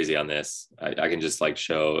go crazy on this. I can just like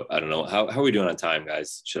show, I don't know, how are we doing on time,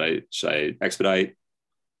 guys? Should I expedite?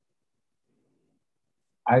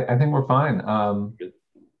 I think we're fine.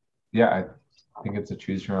 Yeah, I think it's a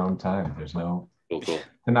choose your own time. There's no, Cool.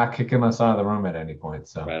 they're not kicking us out of the room at any point.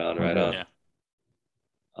 So Right on. Yeah.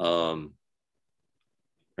 All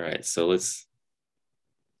right, so let's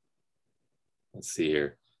see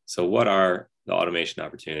here. So what are the automation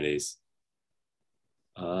opportunities?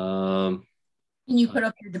 Can you put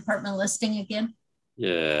up your department listing again?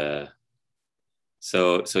 Yeah.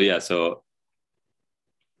 So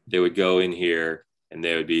they would go in here and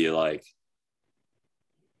they would be like,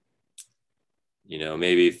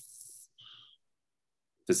 maybe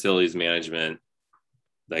facilities management,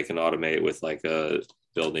 they can automate with like a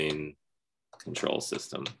building control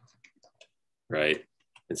system, right?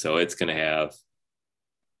 And so it's going to have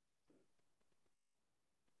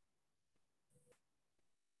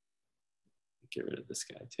get rid of this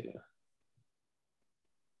guy too.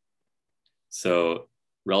 So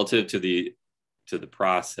relative to the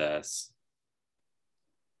process,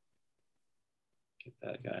 get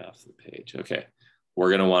that guy off the page. Okay, we're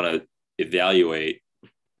going to want to evaluate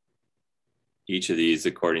each of these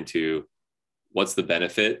according to what's the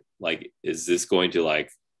benefit. Like, is this going to like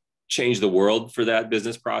change the world for that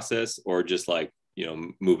business process, or just like,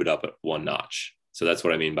 move it up one notch? So that's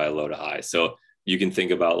what I mean by low to high. So you can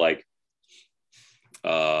think about like,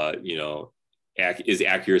 is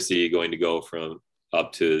accuracy going to go from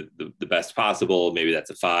up to the best possible? Maybe that's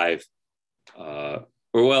a 5. I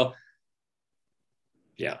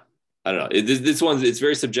don't know. This one's, it's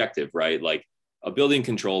very subjective, right? Like a building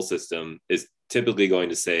control system is typically going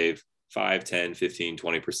to save 5, 10, 15,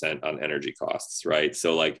 20% on energy costs, right?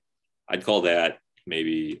 So like, I'd call that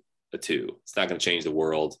maybe a 2. It's not going to change the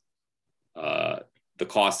world. The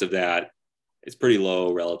cost of that is pretty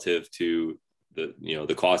low relative to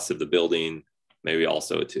the cost of the building, maybe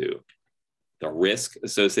also a 2. The risk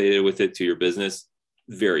associated with it to your business,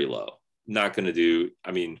 very low. Not going to do,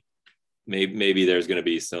 I mean, maybe there's going to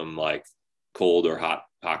be some like cold or hot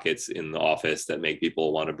pockets in the office that make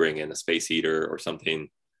people want to bring in a space heater or something.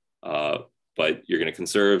 But you're going to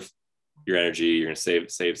conserve your energy. You're going to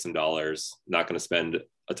save some dollars, not going to spend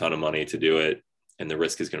a ton of money to do it. And the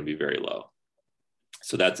risk is going to be very low.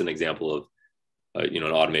 So that's an example of, an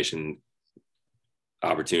automation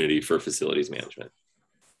opportunity for facilities management.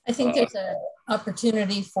 I think there's an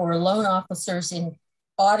opportunity for loan officers in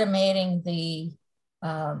automating the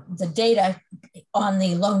data on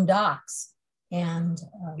the loan docs and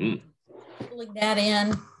pulling that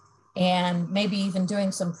in, and maybe even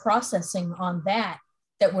doing some processing on that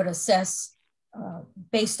would assess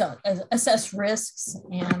based on assess risks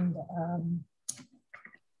and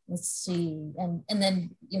let's see, and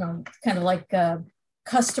then kind of like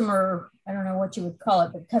customer, I don't know what you would call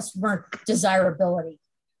it, but customer desirability.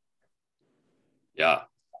 Yeah.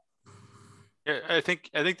 Yeah, I think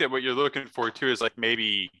that what you're looking for too is like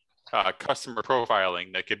maybe customer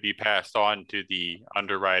profiling that could be passed on to the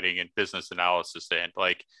underwriting and business analysis end,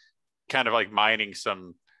 like kind of like mining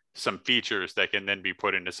some features that can then be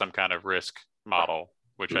put into some kind of risk model,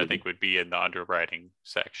 which I think would be in the underwriting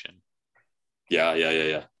section. Yeah.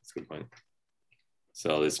 That's a good point.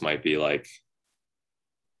 So this might be like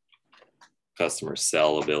customer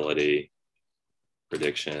sellability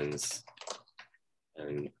predictions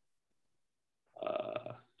and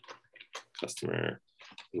customer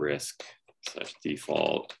risk /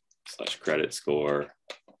 default / credit score.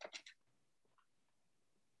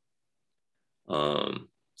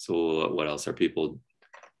 So what else are people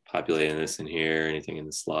populating this in here? Anything in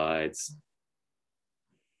the slides?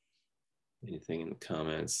 Anything in the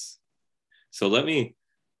comments? So let me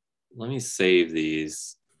save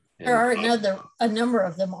these. There are a number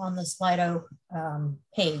of them on the Slido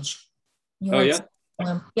page.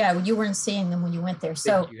 Yeah, you weren't seeing them when you went there.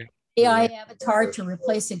 So AI avatar to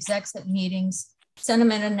replace execs at meetings,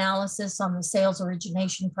 sentiment analysis on the sales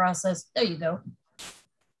origination process. There you go.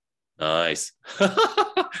 Nice.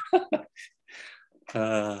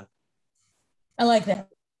 I like that.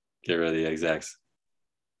 Get rid of the execs.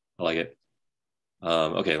 I like it.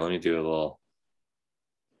 Okay, let me do a little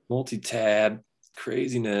multi-tab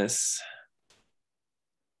craziness.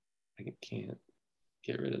 I can't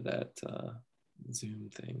get rid of that Zoom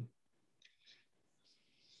thing.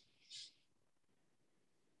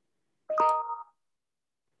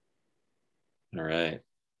 All right.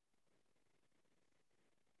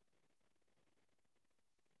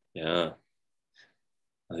 Yeah.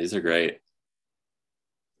 Oh, these are great.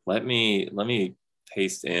 Let me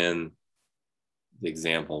paste in the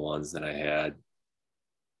example ones that I had.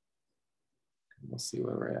 We'll see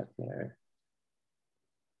where we're at there.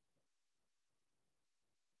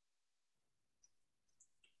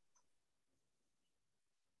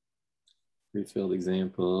 Pre-filled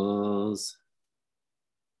examples.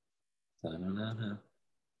 Da-na-na-na.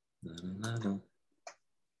 Da-na-na-na.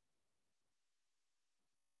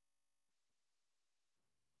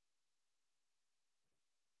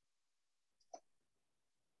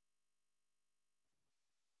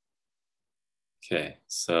 Okay,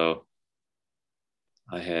 so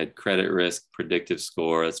I had credit risk predictive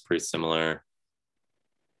score. That's pretty similar.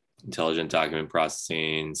 Intelligent document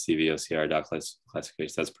processing, CVOCR doc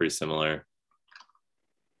classification. That's pretty similar.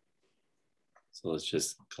 So let's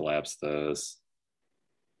just collapse those.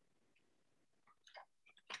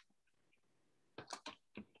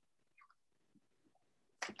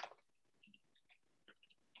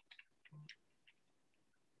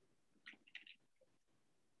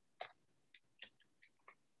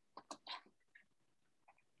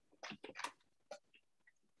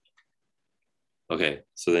 Okay,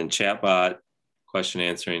 so then chatbot, question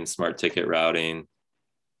answering, smart ticket routing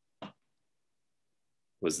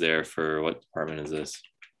was there for what department is this?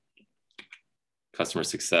 Customer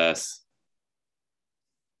success.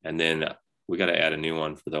 And then we got to add a new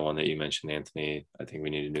one for the one that you mentioned, Anthony. I think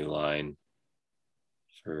we need a new line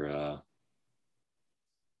for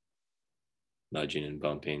nudging and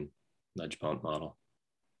bumping, nudge bump model.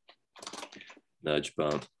 Nudge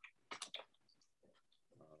bump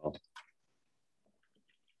model.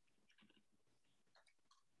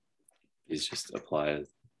 These just apply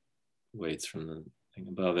weights from the thing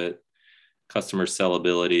above it. Customer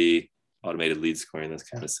sellability, automated lead scoring, that's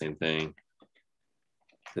kind of the same thing.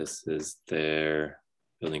 This is their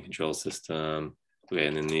building control system. Okay,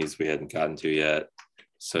 and then these we hadn't gotten to yet.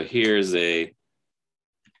 So here's a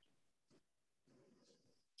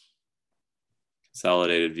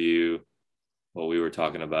consolidated view, what we were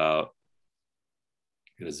talking about.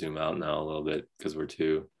 I'm gonna zoom out now a little bit because we're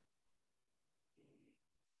got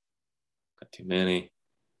too many.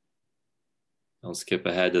 Don't skip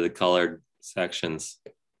ahead to the colored sections.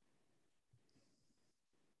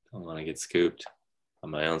 Don't want to get scooped on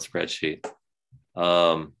my own spreadsheet.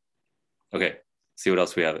 Okay, see what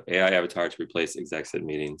else we have. AI avatar to replace execs at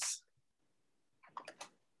meetings.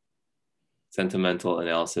 Sentimental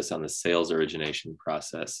analysis on the sales origination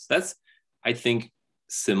process. That's, I think,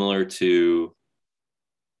 similar to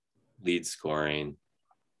lead scoring.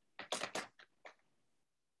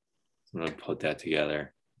 I'm gonna put that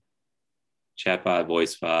together. Chatbot,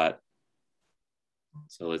 voice bot.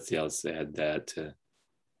 So let's see, let's add that to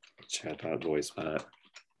chatbot, voice bot.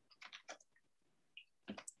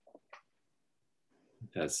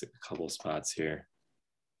 That's a couple spots here.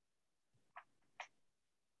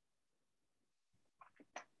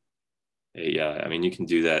 Yeah, I mean, you can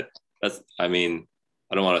do that. That's, I mean,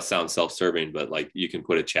 I don't want to sound self-serving, but like you can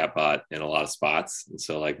put a chatbot in a lot of spots. And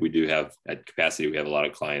so like we do have at capacity, we have a lot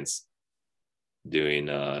of clients doing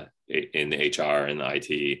in the HR and the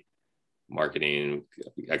IT, marketing,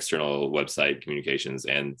 external website communications,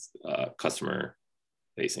 and customer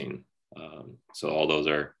facing. So all those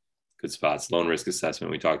are good spots. Loan risk assessment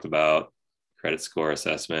we talked about, credit score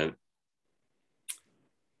assessment.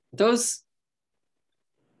 Are those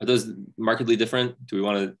markedly different? Do we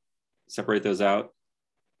want to separate those out?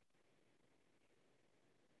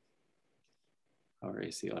 Power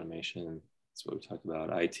AC automation, that's what we talked about.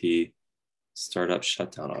 IT, startup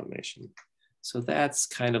shutdown automation. So that's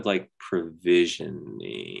kind of like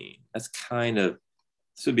provisioning. That's kind of,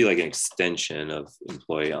 this would be like an extension of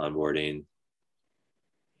employee onboarding.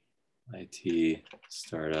 IT,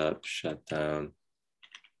 startup, shutdown,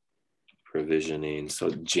 provisioning. So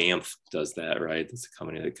Jamf does that, right? That's a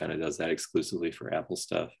company that kind of does that exclusively for Apple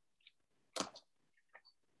stuff.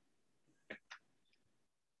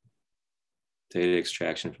 Data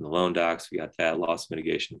extraction from the loan docs, we got that. Loss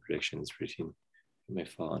mitigation predictions, predicting it may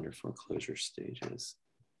fall under foreclosure stages.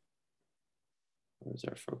 Where's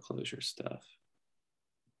our foreclosure stuff?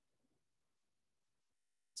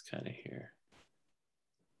 It's kind of here.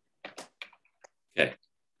 Okay,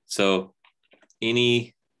 so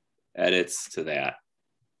any edits to that?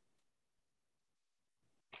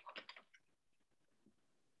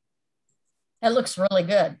 That looks really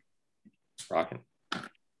good. Rocking.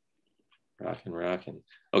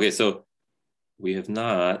 Okay, so we have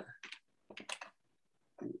not,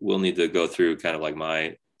 we'll need to go through kind of like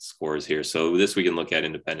my scores here. So this we can look at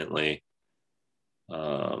independently.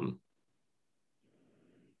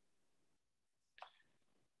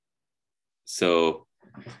 So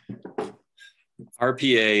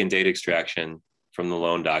RPA and data extraction from the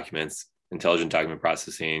loan documents, intelligent document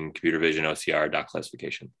processing, computer vision, OCR, doc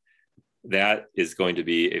classification. That is going to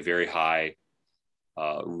be a very high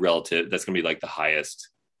relative, that's going to be like the highest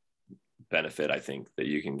benefit, I think, that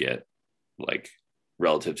you can get, like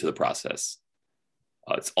relative to the process.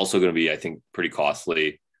 It's also going to be, I think, pretty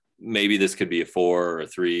costly. Maybe this could be a 4 or a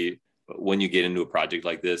 3, but when you get into a project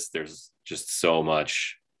like this, there's just so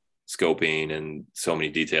much scoping and so many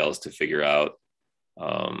details to figure out.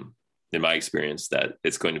 In my experience, that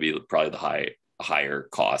it's going to be probably the higher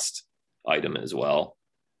cost item as well,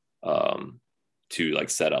 to like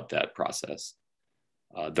set up that process.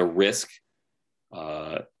 The risk,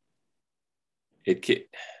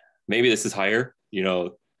 maybe this is higher,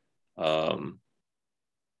 oh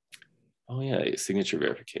yeah, signature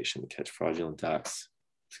verification to catch fraudulent docs.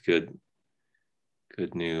 It's a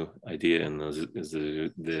good new idea. And those is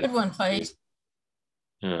the Good one, Fight.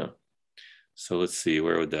 Yeah. So let's see,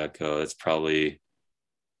 where would that go? That's probably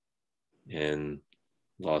in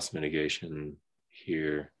loss mitigation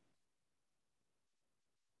here.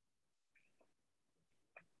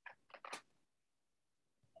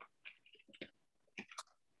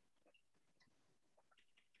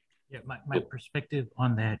 Yeah, my perspective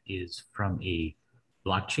on that is from a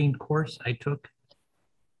blockchain course I took,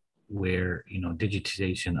 where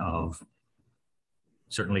digitization of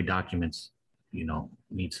certainly documents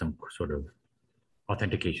need some sort of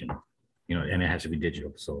authentication, and it has to be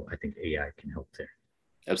digital. So I think AI can help there.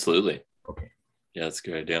 Absolutely. Okay. Yeah, that's a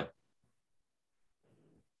good idea.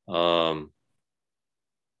 So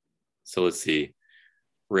let's see,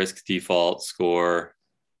 risk default score.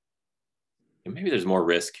 And maybe there's more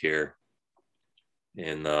risk here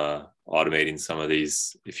in automating some of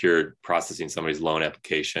these. If you're processing somebody's loan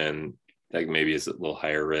application, that maybe is a little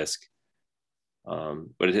higher risk.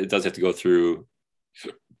 But it does have to go through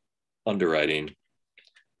underwriting.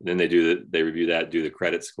 And then they review that, do the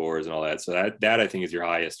credit scores and all that. So that I think is your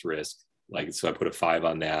highest risk. Like, so I put a 5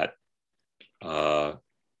 on that. The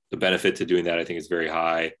benefit to doing that, I think, is very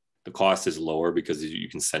high. The cost is lower because you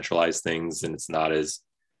can centralize things, and it's not as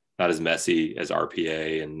messy as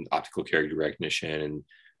RPA and optical character recognition and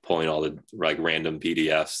pulling all the like random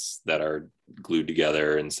PDFs that are glued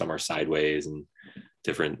together, and some are sideways and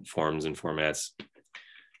different forms and formats.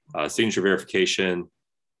 Signature verification.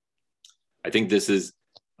 I think this is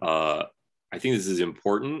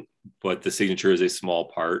important, but the signature is a small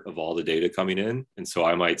part of all the data coming in. And so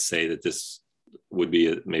I might say that this would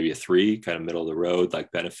be maybe a 3, kind of middle of the road,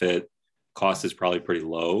 like benefit. Cost is probably pretty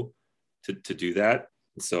low to do that.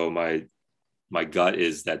 So my gut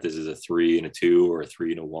is that this is a 3 and a 2 or a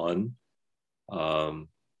 3 and a 1.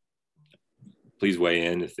 Please weigh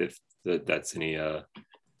in if that's any. I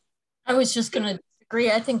was just going to agree.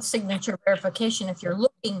 I think signature verification, if you're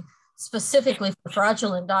looking specifically for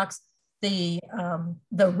fraudulent docs, the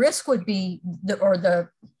risk would be the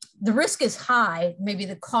risk is high. Maybe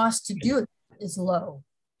the cost to do it is low.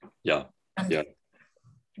 Yeah. Yeah.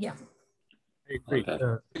 Yeah. I agree.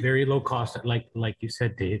 Very low cost, like you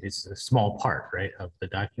said, Dave. It's a small part, right, of the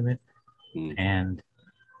document, and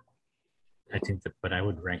I think that. But I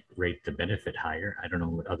would rate the benefit higher. I don't know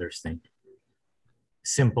what others think.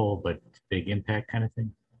 Simple but big impact kind of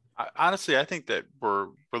thing. Honestly, I think that we're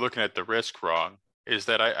looking at the risk wrong. Is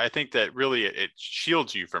that I think that really it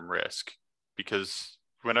shields you from risk, because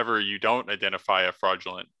whenever you don't identify a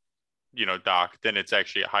fraudulent, doc, then it's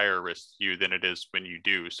actually a higher risk to you than it is when you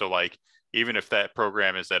do. So like, even if that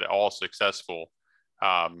program is at all successful,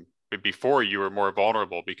 but before you were more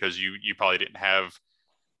vulnerable because you probably didn't have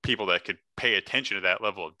people that could pay attention to that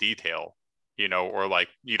level of detail, or like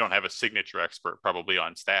you don't have a signature expert probably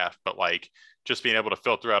on staff, but like just being able to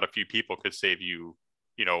filter out a few people could save you,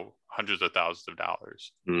 hundreds of thousands of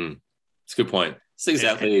dollars. It's a good point. It's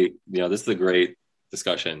exactly, this is a great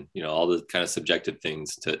discussion, all the kind of subjective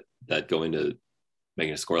things that go into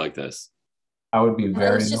making a score like this. I would be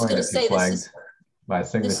very annoyed if you flagged my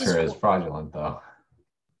signature as fraudulent, though.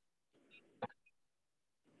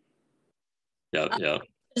 Yeah.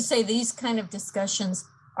 To say these kind of discussions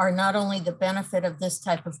are not only the benefit of this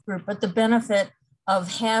type of group, but the benefit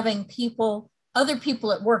of having other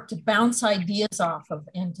people at work to bounce ideas off of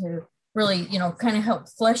and to really, kind of help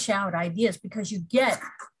flesh out ideas, because you get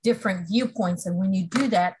different viewpoints. And when you do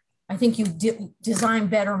that, I think you design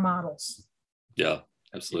better models. Yeah,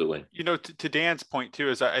 absolutely. To Dan's point too,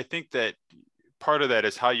 is I think that part of that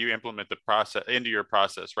is how you implement the process into your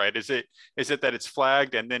process, right? Is it that it's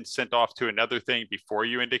flagged and then sent off to another thing before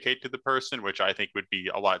you indicate to the person, which I think would be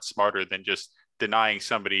a lot smarter than just denying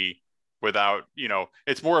somebody without,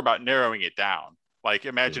 it's more about narrowing it down. Like,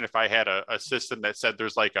 imagine if I had a system that said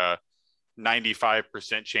there's like a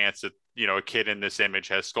 95% chance that, a kid in this image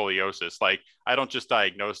has scoliosis. Like, I don't just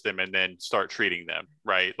diagnose them and then start treating them,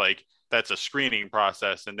 right? Like, that's a screening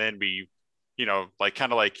process. And then we,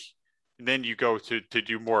 then you go to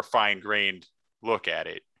do more fine-grained look at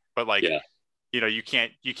it. But like, you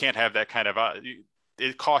can't have that kind of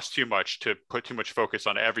it costs too much to put too much focus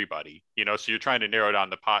on everybody, you know, so you're trying to narrow down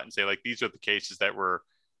the pot and say like, these are the cases that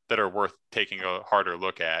are worth taking a harder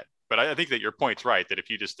look at. But I think that your point's right, that if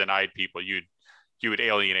you just denied people, you would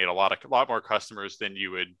alienate a lot more customers than it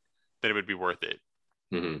would be worth it.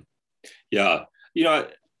 Mm-hmm. Yeah. You know,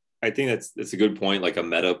 I think that's a good point. Like a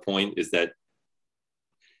meta point is that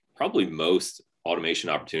probably most automation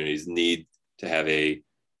opportunities need to have a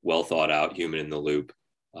well thought out human in the loop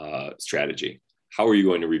strategy. How are you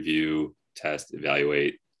going to review, test,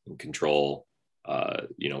 evaluate, and control,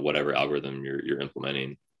 you know, whatever algorithm you're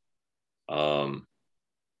implementing?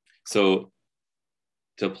 So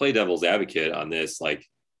to play devil's advocate on this, like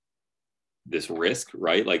this risk,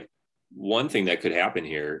 right? Like one thing that could happen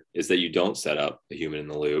here is that you don't set up a human in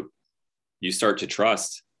the loop. You start to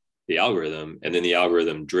trust the algorithm, and then the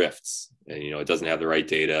algorithm drifts, and you know it doesn't have the right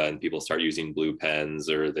data, and people start using blue pens,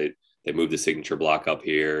 or they move the signature block up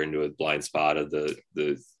here into a blind spot of the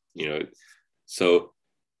you know. So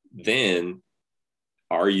then,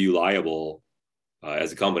 are you liable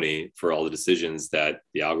as a company for all the decisions that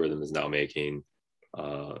the algorithm is now making?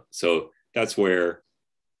 So that's where,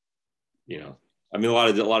 you know, I mean, a lot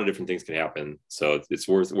of different things can happen. So it's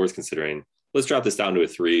worth considering. Let's drop this down to a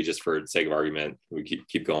 3 just for the sake of argument. We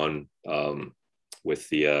keep going with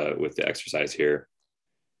the exercise here.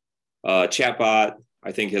 Chatbot,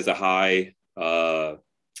 I think, has a high,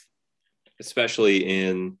 especially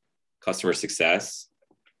in customer success.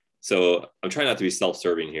 So I'm trying not to be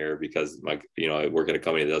self-serving here because I work at a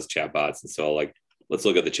company that does chatbots, and so like let's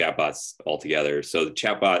look at the chatbots altogether. So the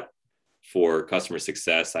chatbot for customer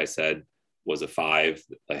success, I said, was a 5.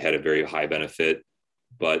 I had a very high benefit,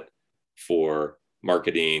 but for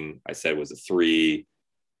marketing, I said was a 3.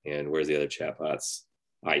 And where's the other chatbots?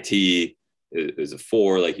 IT is a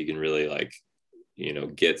 4. Like you can really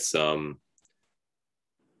get some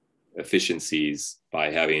efficiencies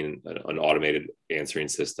by having an automated answering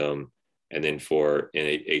system. And then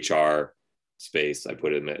in HR space, I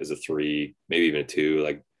put it as a 3, maybe even a 2.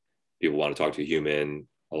 Like people want to talk to a human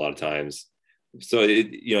a lot of times. So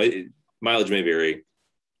mileage may vary.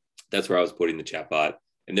 That's where I was putting the chatbot,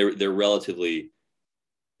 and they're relatively,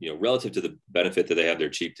 relative to the benefit that they have, they're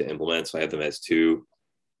cheap to implement. So I have them as 2.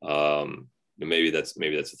 Maybe that's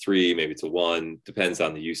a 3, maybe it's a 1, depends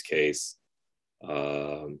on the use case.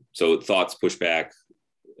 So thoughts, pushback,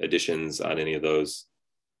 additions on any of those?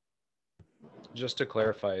 Just to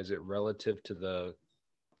clarify, is it relative to the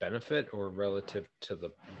benefit or relative to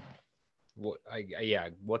the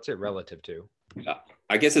what's it relative to?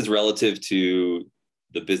 I guess it's relative to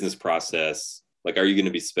the business process. Like, are you going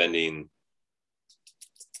to be spending?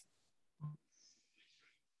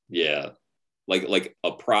 Yeah, like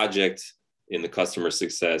a project in the customer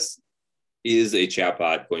success, is a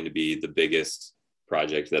chatbot going to be the biggest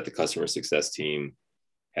project that the customer success team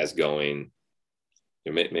has going?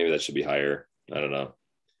 Maybe that should be higher. I don't know.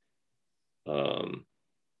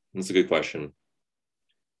 That's a good question.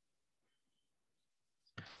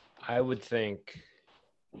 I would think,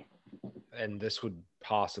 and this would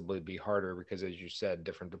possibly be harder because, as you said,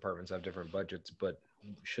 different departments have different budgets, but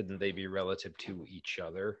shouldn't they be relative to each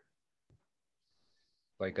other?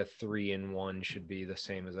 Like a 3 in one should be the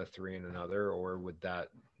same as a 3 in another, or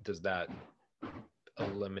does that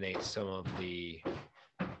eliminate some of the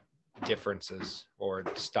differences or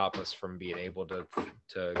stop us from being able to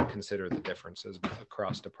consider the differences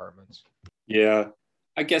across departments? Yeah,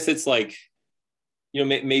 I guess it's like,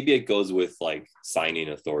 maybe it goes with like signing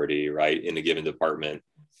authority, right, in a given department.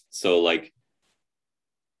 So like,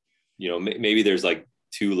 maybe there's like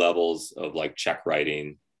 2 levels of like check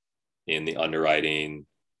writing in the underwriting,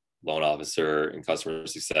 loan officer, and customer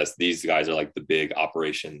success. These guys are like the big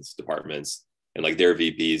operations departments, and like their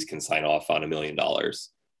VPs can sign off on $1 million.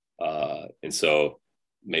 And so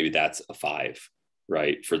maybe that's a 5,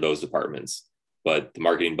 right, for those departments. But the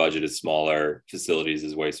marketing budget is smaller, facilities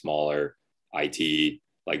is way smaller, IT,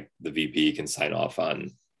 like the VP can sign off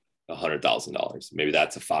on $100,000. Maybe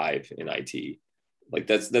that's a 5 in IT. Like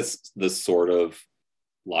that's the sort of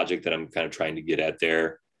logic that I'm kind of trying to get at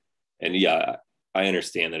there. And yeah, I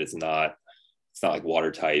understand that it's not like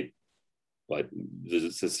watertight, but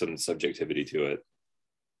there's some subjectivity to it.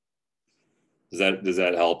 Does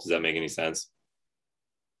that help? Does that make any sense?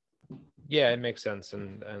 Yeah, it makes sense.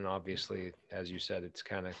 And obviously, as you said, it's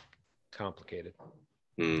kind of complicated.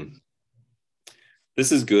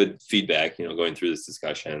 This is good feedback, going through this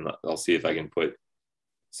discussion. I'll see if I can put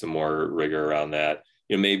some more rigor around that.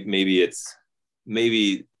 Maybe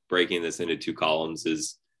breaking this into 2 columns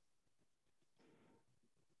is,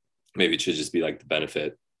 maybe it should just be like the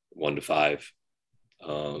benefit 1 to 5,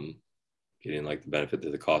 getting like the benefit to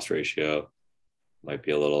the cost ratio. might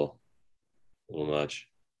be a little much.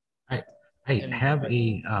 I have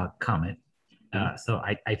a comment. So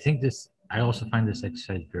I think I also find this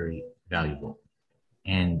exercise very valuable.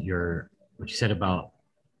 And what you said about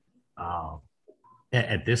uh,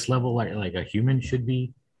 at this level, like a human should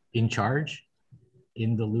be in charge,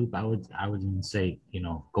 in the loop. I would even say,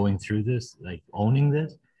 going through this, like owning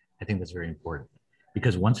this, I think that's very important.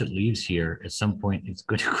 Because once it leaves here, at some point, it's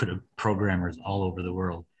going to go to programmers all over the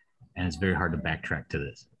world, and it's very hard to backtrack to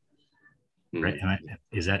this. Right?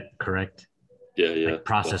 Is that correct? Yeah. Like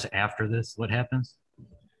process after this, what happens?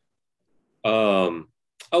 Oh,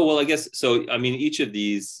 well, I guess so. I mean, each of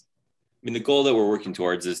these, the goal that we're working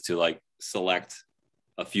towards is to like select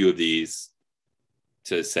a few of these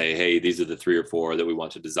to say, hey, these are the 3 or 4 that we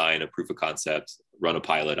want to design a proof of concept, run a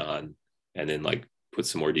pilot on, and then like put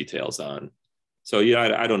some more details on. So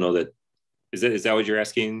I don't know that. Is that what you're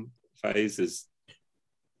asking, Faiz?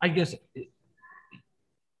 I guess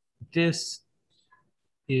this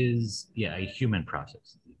is a human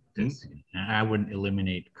process. I wouldn't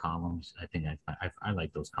eliminate columns. I think I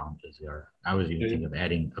like those columns as they are. I was even thinking of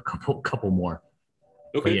adding a couple more.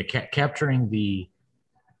 Okay. But capturing the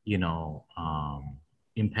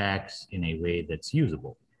impacts in a way that's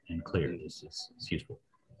usable and clear is useful.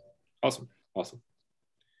 Awesome.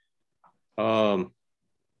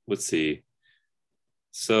 Let's see.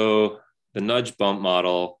 So the nudge bump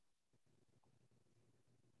model.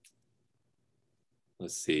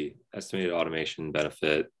 Let's see. Estimated automation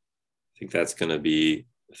benefit. I think that's going to be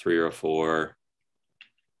 3 or 4.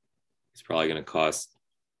 It's probably going to cost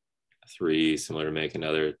 3, similar to make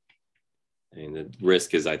another. I mean, the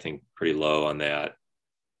risk is, I think, pretty low on that.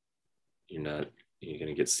 You're going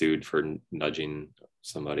to get sued for nudging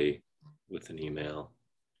somebody with an email.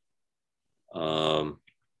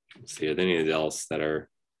 Let's see, are there any else that are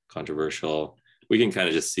controversial? We can kind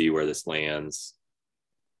of just see where this lands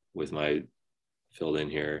with my filled in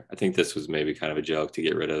here. I think this was maybe kind of a joke to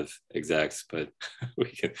get rid of execs, but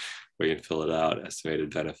we can fill it out.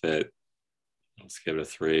 Estimated benefit. Let's give it a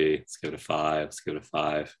 3. Let's give it a 5. Let's give it a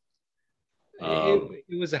 5.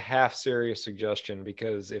 It was a half serious suggestion,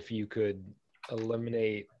 because if you could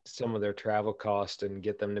eliminate some of their travel cost and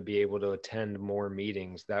get them to be able to attend more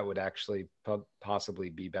meetings, that would actually possibly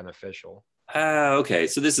be beneficial. Okay,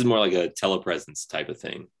 so this is more like a telepresence type of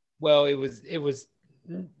thing. Well, it was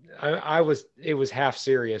half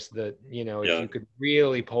serious that, if you could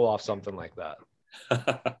really pull off something like that.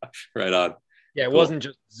 Right on. Yeah, it wasn't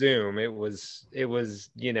just Zoom. It was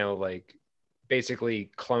like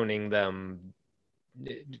basically cloning them,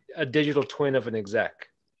 a digital twin of an exec.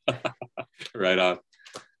 Right on.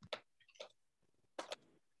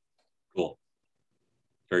 Cool.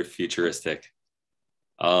 Very futuristic.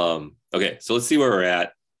 Okay, so let's see where we're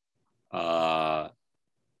at.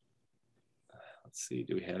 Let's see,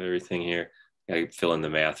 do we have everything here? I gotta fill in the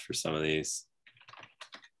math for some of these.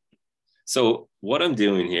 So what I'm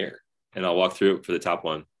doing here, and I'll walk through it for the top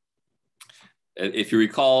one. If you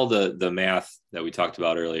recall the math that we talked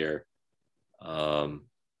about earlier, what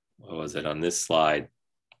was it on this slide?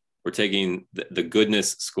 We're taking the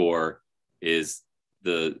goodness score is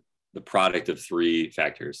the product of 3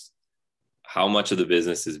 factors. How much of the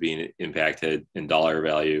business is being impacted in dollar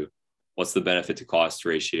value? What's the benefit to cost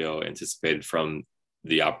ratio anticipated from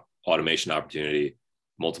the automation opportunity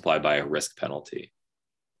multiplied by a risk penalty?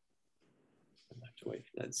 I have to wait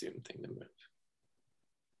for that Zoom thing to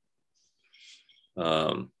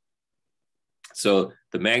move. So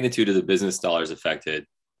the magnitude of the business dollars affected,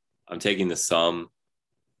 I'm taking the sum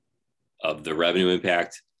of the revenue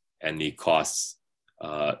impact and the costs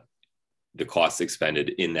expended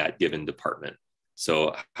in that given department.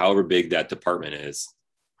 So however big that department is,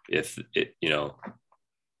 if it,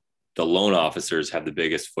 the loan officers have the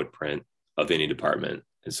biggest footprint of any department.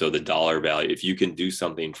 And so the dollar value, if you can do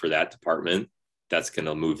something for that department, that's going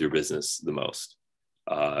to move your business the most.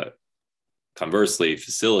 Conversely,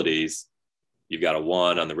 facilities, you've got a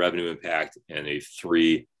 1 on the revenue impact and a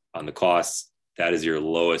 3 on the costs. That is your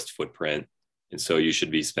lowest footprint. And so you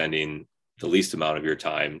should be spending the least amount of your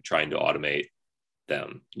time trying to automate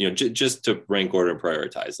them, just to rank, order, and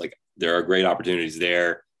prioritize. Like, there are great opportunities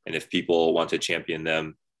there. And if people want to champion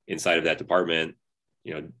them inside of that department,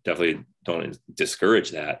 definitely don't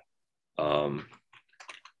discourage that. But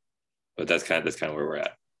that's kind of where we're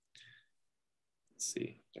at. Let's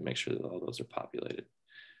see, make sure that all those are populated.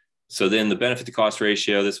 So then the benefit to cost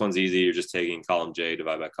ratio, this one's easy. You're just taking column J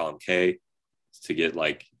divided by column K to get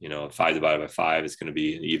 5 divided by 5 is going to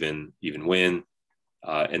be an even win.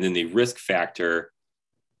 And then the risk factor,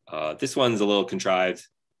 this one's a little contrived.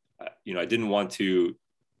 I didn't want to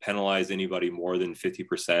penalize anybody more than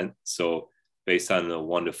 50%. So based on the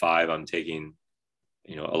 1 to 5, I'm taking,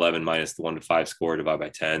 11 minus the 1 to 5 score divided by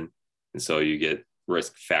 10. And so you get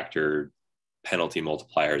risk factor penalty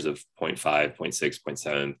multipliers of 0.5, 0.6,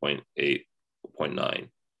 0.7, 0.8, 0.9,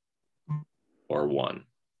 or 1.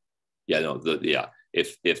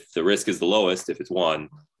 If the risk is the lowest, if it's 1,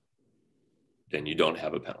 then you don't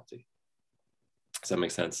have a penalty. Does that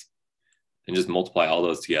make sense? And just multiply all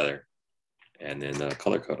those together and then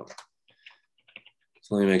color code them.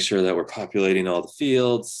 So let me make sure that we're populating all the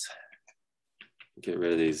fields. Get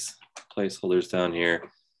rid of these placeholders down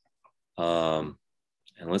here. And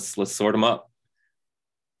let's sort them up.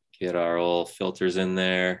 Get our old filters in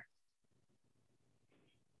there.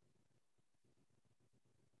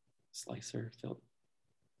 Slicer filter.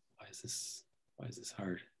 Why is this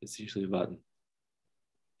hard? It's usually a button.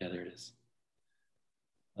 Yeah, there it is.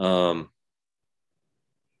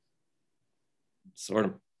 Sort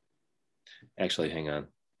them. Actually, hang on.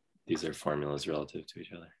 These are formulas relative to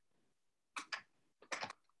each other.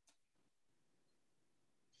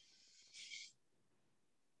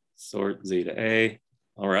 Sort Z to A.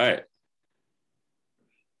 All right.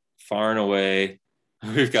 Far and away,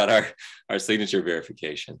 we've got our signature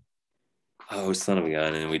verification. Oh, son of a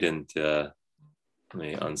gun, and we didn't, let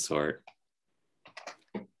me unsort.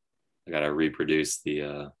 I gotta reproduce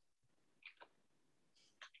the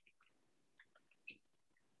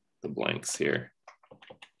blanks here.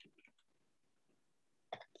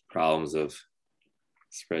 Problems of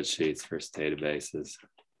spreadsheets versus databases.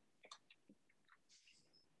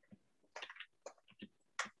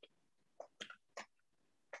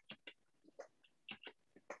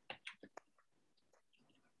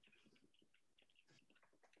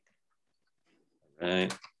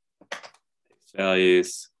 Right, text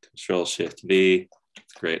values, Control-Shift-V.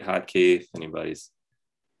 It's a great hotkey if anybody's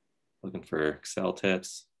looking for Excel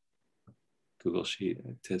tips. Google Sheet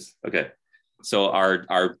tips. Okay, so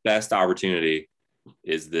our best opportunity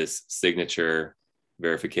is this signature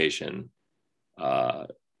verification,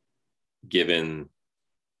 given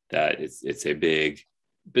that it's a big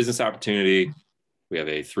business opportunity. We have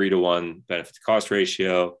a 3-to-1 benefit to cost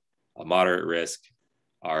ratio, a moderate risk.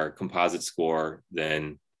 Our composite score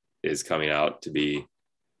then is coming out to be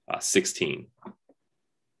 16.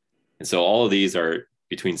 And so all of these are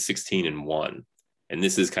between 16 and 1. And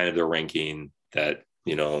this is kind of the ranking that,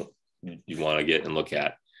 you want to get and look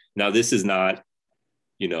at. Now, this is not,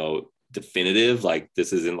 definitive, like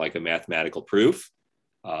this isn't like a mathematical proof,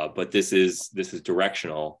 but this is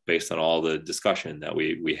directional based on all the discussion that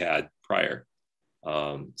we had prior.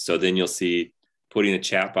 So then you'll see putting a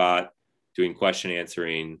chatbot, doing question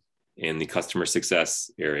answering in the customer success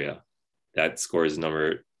area. That score is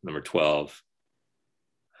number 12.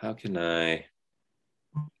 How can I,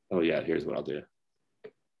 oh yeah, here's what I'll do.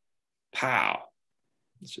 Pow.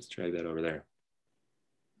 Let's just drag that over there.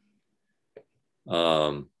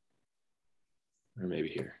 Or maybe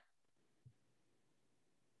here.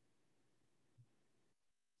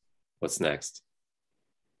 What's next?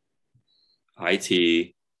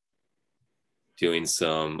 IT, doing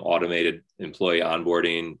some automated employee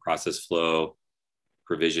onboarding, process flow,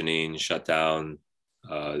 provisioning, shutdown,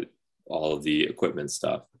 all of the equipment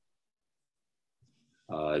stuff.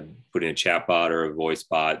 Putting a chatbot or a voice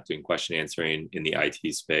bot, doing question answering in the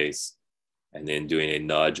IT space, and then doing a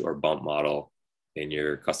nudge or bump model in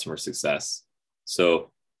your customer success.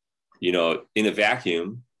 So, in a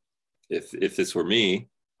vacuum, if this were me,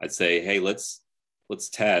 I'd say, hey, let's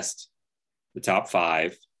test the top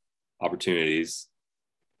 5 opportunities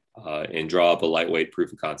and draw up a lightweight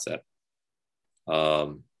proof of concept.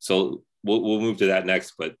 So we'll move to that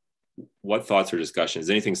next, but what thoughts or discussions?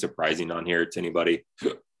 Anything surprising on here to anybody?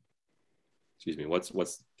 Excuse me,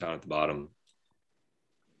 what's down at the bottom?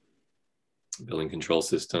 Building control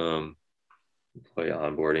system, employee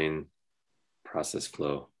onboarding, process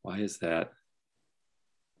flow. Why is that?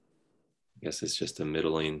 I guess it's just a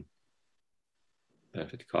middling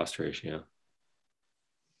benefit to cost ratio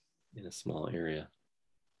in a small area.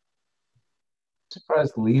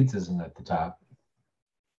 Surprised leads isn't at the top.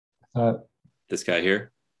 I thought this guy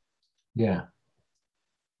here. Yeah.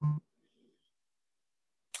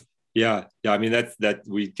 Yeah. I mean, that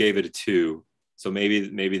we gave it a 2. So maybe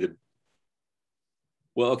the.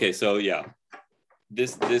 Well, okay. So yeah,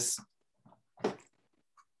 this.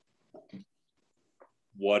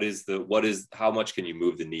 What is how much can you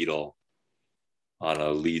move the needle on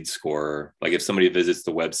a lead score? Like if somebody visits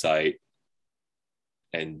the website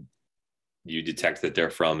and you detect that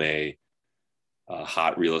they're from a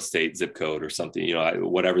hot real estate zip code or something,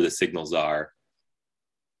 whatever the signals are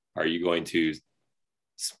you going to,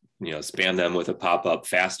 spam them with a pop-up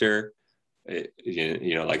faster?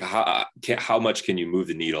 like how much can you move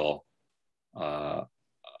the needle? Yeah,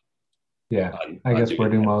 I guess where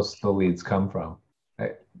do most of the leads come from?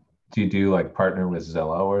 Do you do like partner with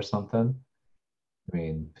Zillow or something? I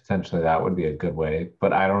mean, potentially that would be a good way,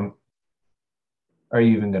 but I don't. Are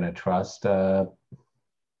you even going to trust a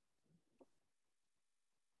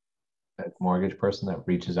mortgage person that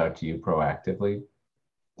reaches out to you proactively,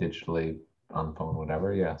 digitally, on the phone,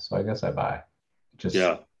 whatever? Yeah, so I guess I buy. Just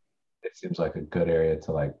Yeah. It seems like a good area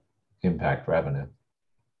to like impact revenue.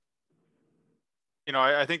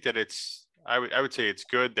 I think that I would say it's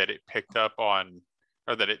good that it picked up on,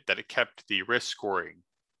 or that it kept the risk scoring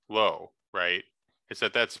low, right? It's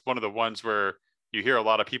that's one of the ones where you hear a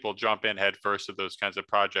lot of people jump in head first of those kinds of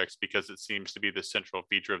projects because it seems to be the central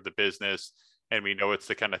feature of the business. And we know it's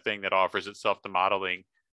the kind of thing that offers itself to modeling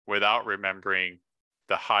without remembering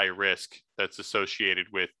the high risk that's associated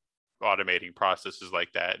with automating processes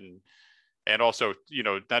like that. And also,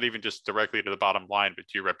 not even just directly to the bottom line, but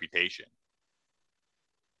to your reputation,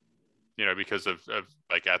 because of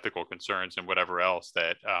like ethical concerns and whatever else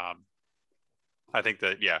that I think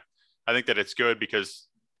that it's good because,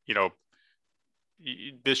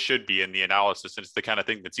 this should be in the analysis, and it's the kind of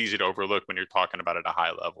thing that's easy to overlook when you're talking about it at a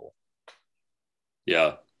high level.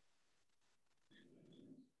 Yeah.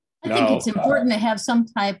 I think it's important to have some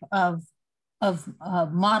type of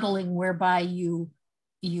modeling whereby you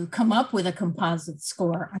come up with a composite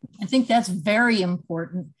score. I think that's very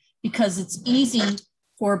important because it's easy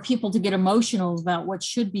for people to get emotional about what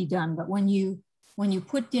should be done. But when you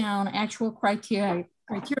put down actual criteria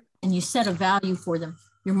and you set a value for them,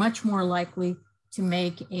 you're much more likely to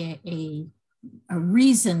make a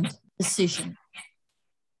reasoned decision.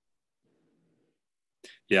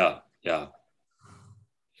 Yeah,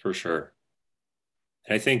 for sure.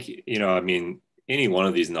 And I think, any one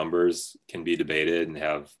of these numbers can be debated and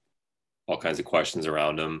have all kinds of questions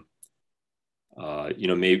around them.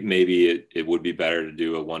 Maybe it would be better to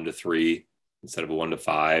do a 1 to 3 instead of a 1 to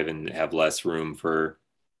 5 and have less room for,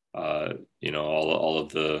 all of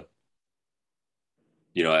the,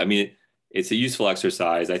 it's a useful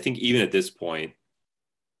exercise. I think even at this point,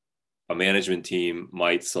 a management team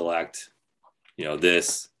might select,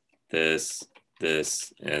 this,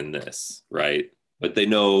 and this, right? But they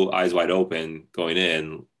know eyes wide open going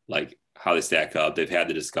in, like how they stack up. They've had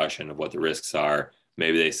the discussion of what the risks are.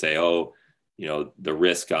 Maybe they say, oh, the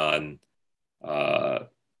risk on, where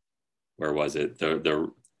was it?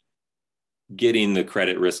 The getting the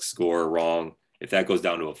credit risk score wrong. If that goes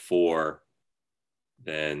down to a 4,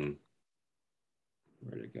 then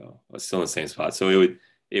where'd it go? It's still in the same spot. So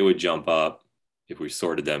it would jump up. If we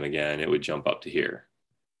sorted them again, it would jump up to here.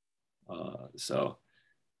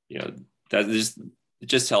 That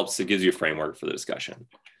just helps. It gives you a framework for the discussion.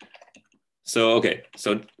 So, okay.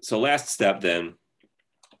 So last step then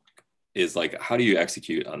is like, how do you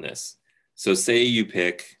execute on this? So say you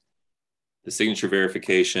pick the signature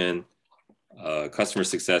verification, customer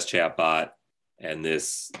success chatbot, and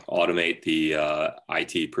this automate the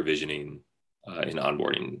IT provisioning in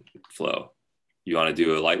onboarding flow. You want to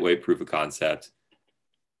do a lightweight proof of concept.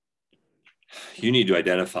 You need to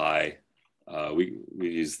identify, we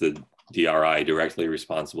use the DRI, directly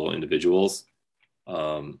responsible individuals.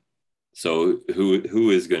 So who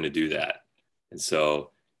is going to do that? And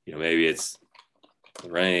so, maybe it's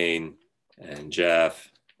Lorraine and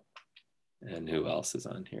Jeff, and who else is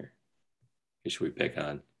on here? Who should we pick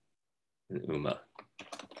on? And Uma.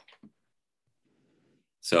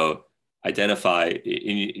 So identify,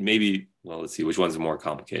 maybe, well, let's see, which one's more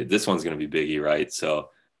complicated? This one's going to be Biggie, right? So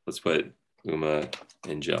let's put Uma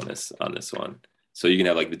and Jonas on this one. So you can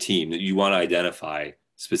have like the team that you want to identify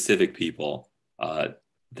specific people that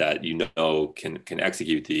can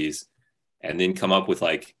execute these, and then come up with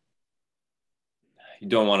like, you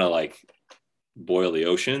don't want to like boil the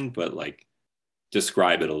ocean, but like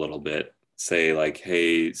describe it a little bit. Say like,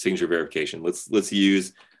 hey, signature verification. Let's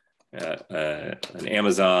use an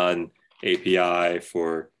Amazon API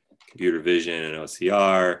for computer vision and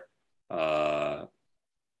OCR,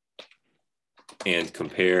 and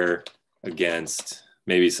compare against,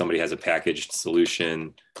 maybe somebody has a packaged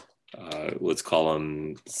solution. Let's call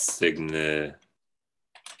them Signaturefy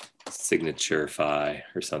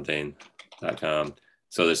or something.com.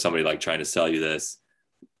 So there's somebody like trying to sell you this,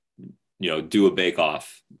 do a bake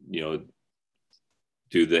off,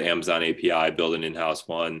 do the Amazon API, build an in-house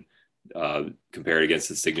one, compare it against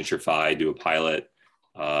the Signaturefy, do a pilot,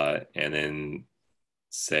 and then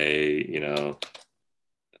say,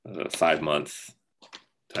 a 5-month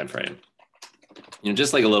time frame.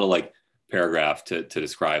 Just like a little like paragraph to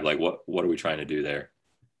describe like what are we trying to do there.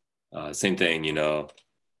 Same thing,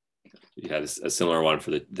 you had a similar one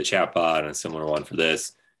for the chat bot and a similar one for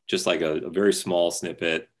this, just like a very small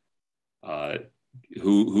snippet.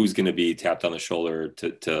 Who's going to be tapped on the shoulder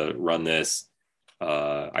to run this?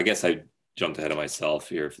 I guess I jumped ahead of myself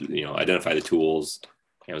here. Identify the tools,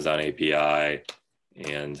 Amazon API,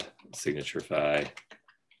 and Signaturefy.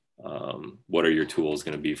 What are your tools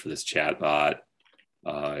going to be for this chat bot?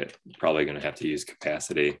 Probably going to have to use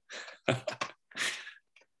Capacity.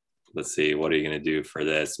 Let's see, what are you going to do for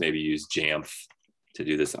this? Maybe use Jamf to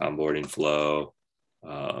do this onboarding flow.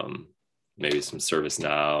 Maybe some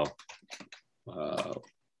ServiceNow or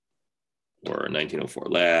 1904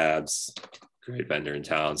 Labs, great vendor in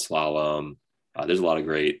town, Slalom. There's a lot of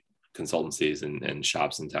great consultancies and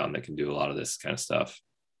shops in town that can do a lot of this kind of stuff.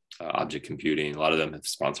 Object computing, a lot of them have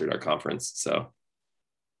sponsored our conference. So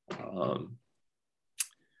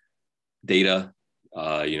data,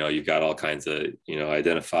 you've got all kinds of,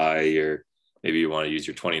 identify maybe you want to use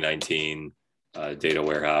your 2019 data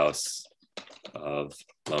warehouse of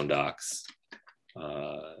loan docs,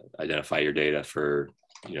 identify your data for,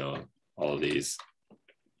 all of these.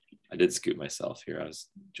 I did scoot myself here. I was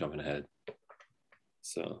jumping ahead.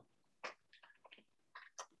 So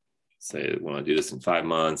say we want to do this in 5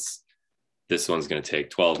 months. This one's going to take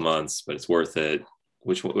 12 months, but it's worth it.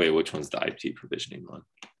 Which one's the IT provisioning one?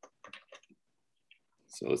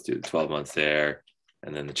 So let's do the 12 months there.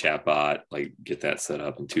 And then the chatbot, get that set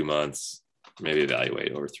up in 2 months, maybe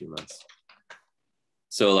evaluate over 3 months.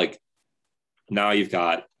 So now you've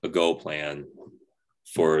got a go plan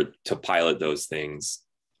to pilot those things.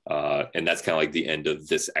 And that's kind of the end of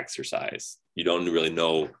this exercise. You don't really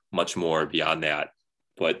know much more beyond that,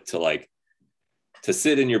 but to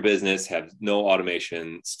sit in your business, have no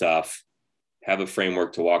automation stuff, have a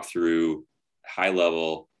framework to walk through, high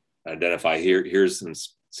level, identify here's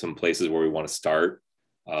some places where we want to start.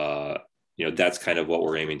 That's kind of what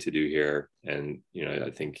we're aiming to do here. And, I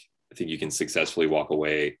think you can successfully walk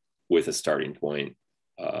away with a starting point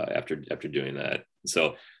after doing that.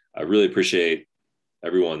 So I really appreciate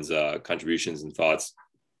everyone's contributions and thoughts.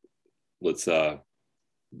 Let's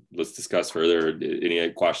discuss further.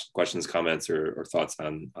 Any questions, comments, or thoughts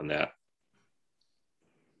on that?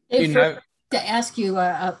 Dave, to ask you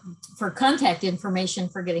for contact information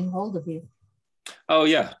for getting hold of you. Oh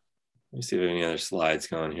yeah, let me see if I have any other slides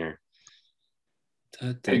going here. Are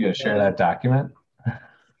you going to share that document?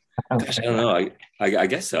 Gosh, I don't know. I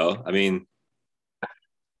guess so. I mean,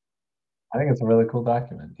 I think it's a really cool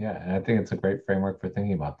document. Yeah, and I think it's a great framework for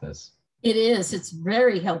thinking about this. It is. It's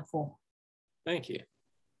very helpful. Thank you.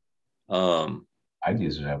 I'd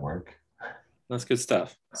use it at work. That's good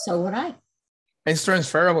stuff. So would I. It's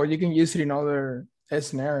transferable. You can use it in other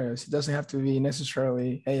scenarios. It doesn't have to be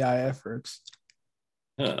necessarily AI efforts.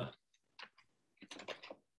 Yeah,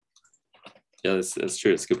 that's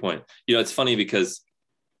true. It's a good point. It's funny because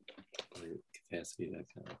capacity, that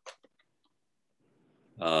kind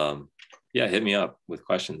of. Hit me up with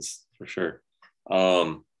questions for sure.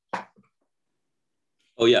 Oh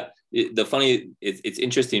yeah, it's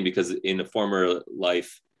interesting because in a former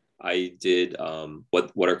life, I did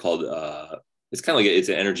what are called it's kind of it's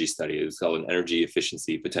an energy study. It's called an energy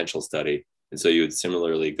efficiency potential study. And so you would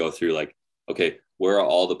similarly go through okay, where are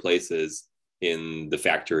all the places in the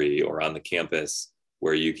factory or on the campus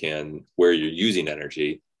where you're using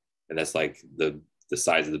energy, and that's the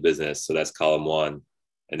size of the business. So that's column one.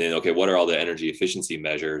 And then, okay, what are all the energy efficiency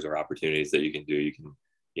measures or opportunities that you can do? You can,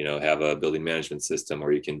 have a building management system,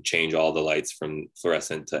 or you can change all the lights from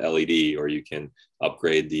fluorescent to LED, or you can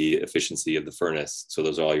upgrade the efficiency of the furnace. So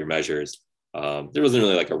those are all your measures. There wasn't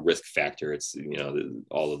really a risk factor. It's,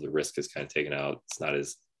 all of the risk is kind of taken out. It's not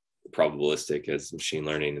as probabilistic as machine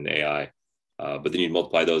learning and AI. But then you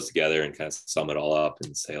multiply those together and kind of sum it all up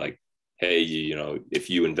and say hey, if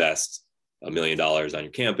you invest $1 million on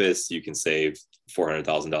your campus, you can save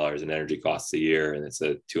 $400,000 in energy costs a year, and it's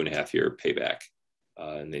a 2.5 year payback.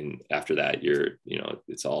 And then after that,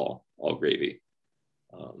 it's all gravy.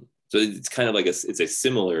 So it's kind of it's a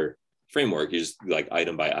similar framework. You just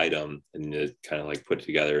item by item, and you kind of put it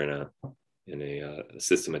together in a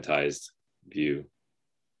systematized view.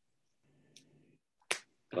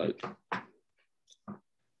 But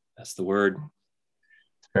that's the word.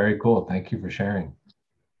 It's very cool. Thank you for sharing.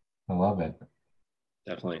 I love it.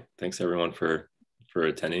 Definitely. Thanks everyone for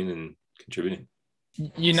attending and contributing.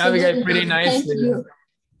 You navigate pretty nicely.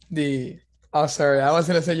 Sorry, I was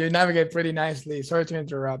gonna say you navigate pretty nicely. Sorry to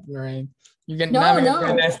interrupt, Lorraine. You can navigate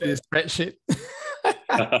pretty nicely the spreadsheet.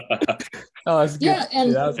 Oh, that's good. Yeah,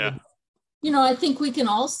 and I think we can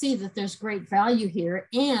all see that there's great value here,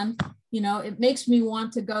 and it makes me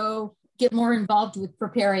want to go get more involved with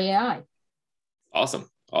Prepare.ai. Awesome.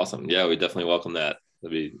 Awesome. Yeah, we definitely welcome that.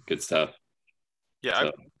 That'd be good stuff. Yeah,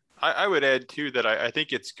 So, I would add too that I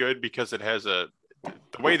think it's good because it has the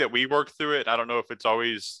way that we work through it. I don't know if it's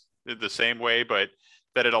always the same way, but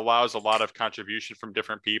that it allows a lot of contribution from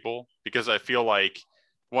different people, because I feel like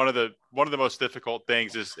one of the most difficult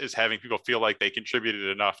things is having people feel like they contributed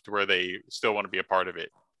enough to where they still want to be a part of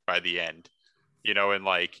it by the end, and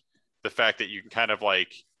like the fact that you can kind of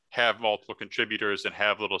like have multiple contributors and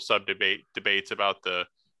have little debates about the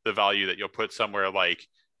value that you'll put somewhere. Like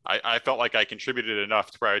I felt like I contributed enough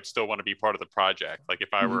to where I'd still want to be part of the project. Like if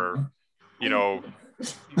I were,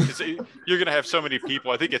 because you're going to have so many people.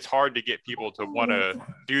 I think it's hard to get people to want to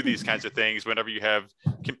do these kinds of things whenever you have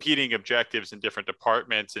competing objectives in different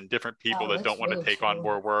departments and different people that don't want to take on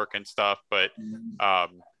more work and stuff. But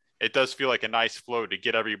it does feel like a nice flow to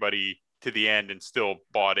get everybody to the end and still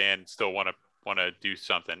bought in, still want to do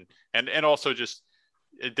something. And also just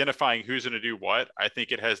identifying who's going to do what. I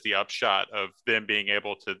think it has the upshot of them being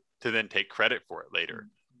able to then take credit for it later.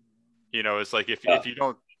 It's like if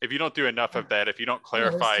you don't do enough of that, if you don't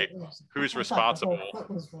clarify who's responsible,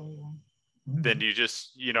 then you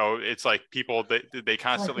just, it's like people that they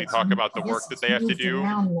constantly talk about the work that they have to do.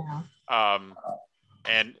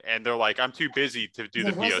 And they're like, I'm too busy to do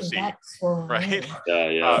the POC, right?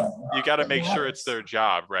 yeah. You got to make sure it's their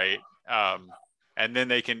job, right? And then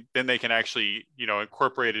they can actually,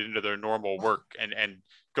 incorporate it into their normal work and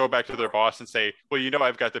go back to their boss and say, well,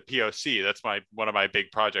 I've got the POC. That's one of my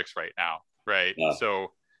big projects right now, right? Yeah.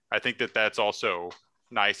 So I think that that's also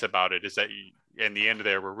nice about it, is that in the end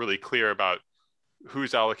there, we're really clear about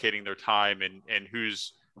who's allocating their time and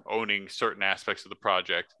who's owning certain aspects of the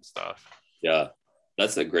project and stuff. Yeah,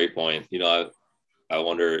 that's a great point. I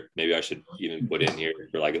wonder, maybe I should even put in here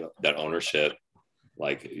for like that ownership,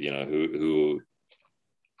 like,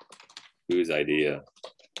 whose idea,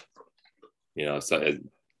 so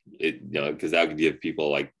because that could give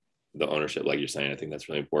people like the ownership, like you're saying. I think that's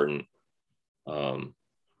really important. Cool.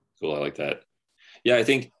 I like that. Yeah, I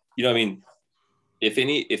think,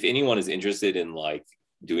 if anyone is interested in like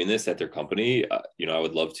doing this at their company, I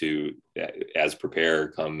would love to, as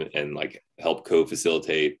Prepare, come and like help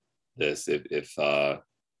co-facilitate this if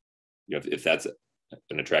that's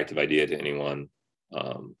an attractive idea to anyone.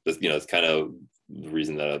 It's kind of the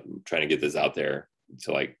reason that I'm trying to get this out there,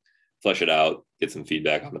 to like flesh it out, get some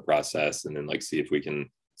feedback on the process, and then like see if we can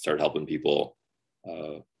start helping people,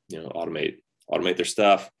 automate their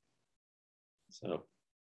stuff. So.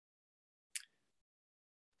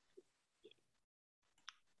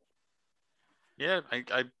 Yeah,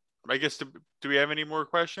 I guess, do we have any more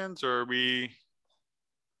questions, or are we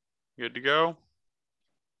good to go?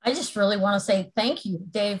 I just really want to say thank you,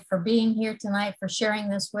 Dave, for being here tonight, for sharing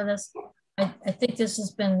this with us. I think this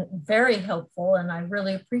has been very helpful, and I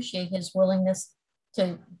really appreciate his willingness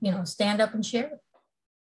to, stand up and share it.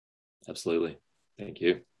 Absolutely. Thank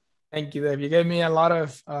you. Thank you, Dave. You gave me a lot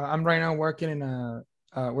of, I'm right now working in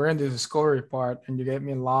we're in the discovery part, and you gave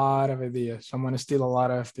me a lot of ideas. So I'm going to steal a lot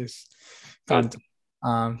of this content.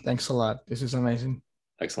 Thanks a lot. This is amazing.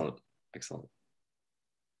 Excellent.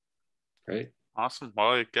 Great. Awesome.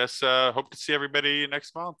 Well, I guess hope to see everybody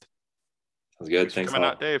next month. Sounds good. Thanks for coming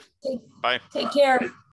out, Dave. Bye. Take care.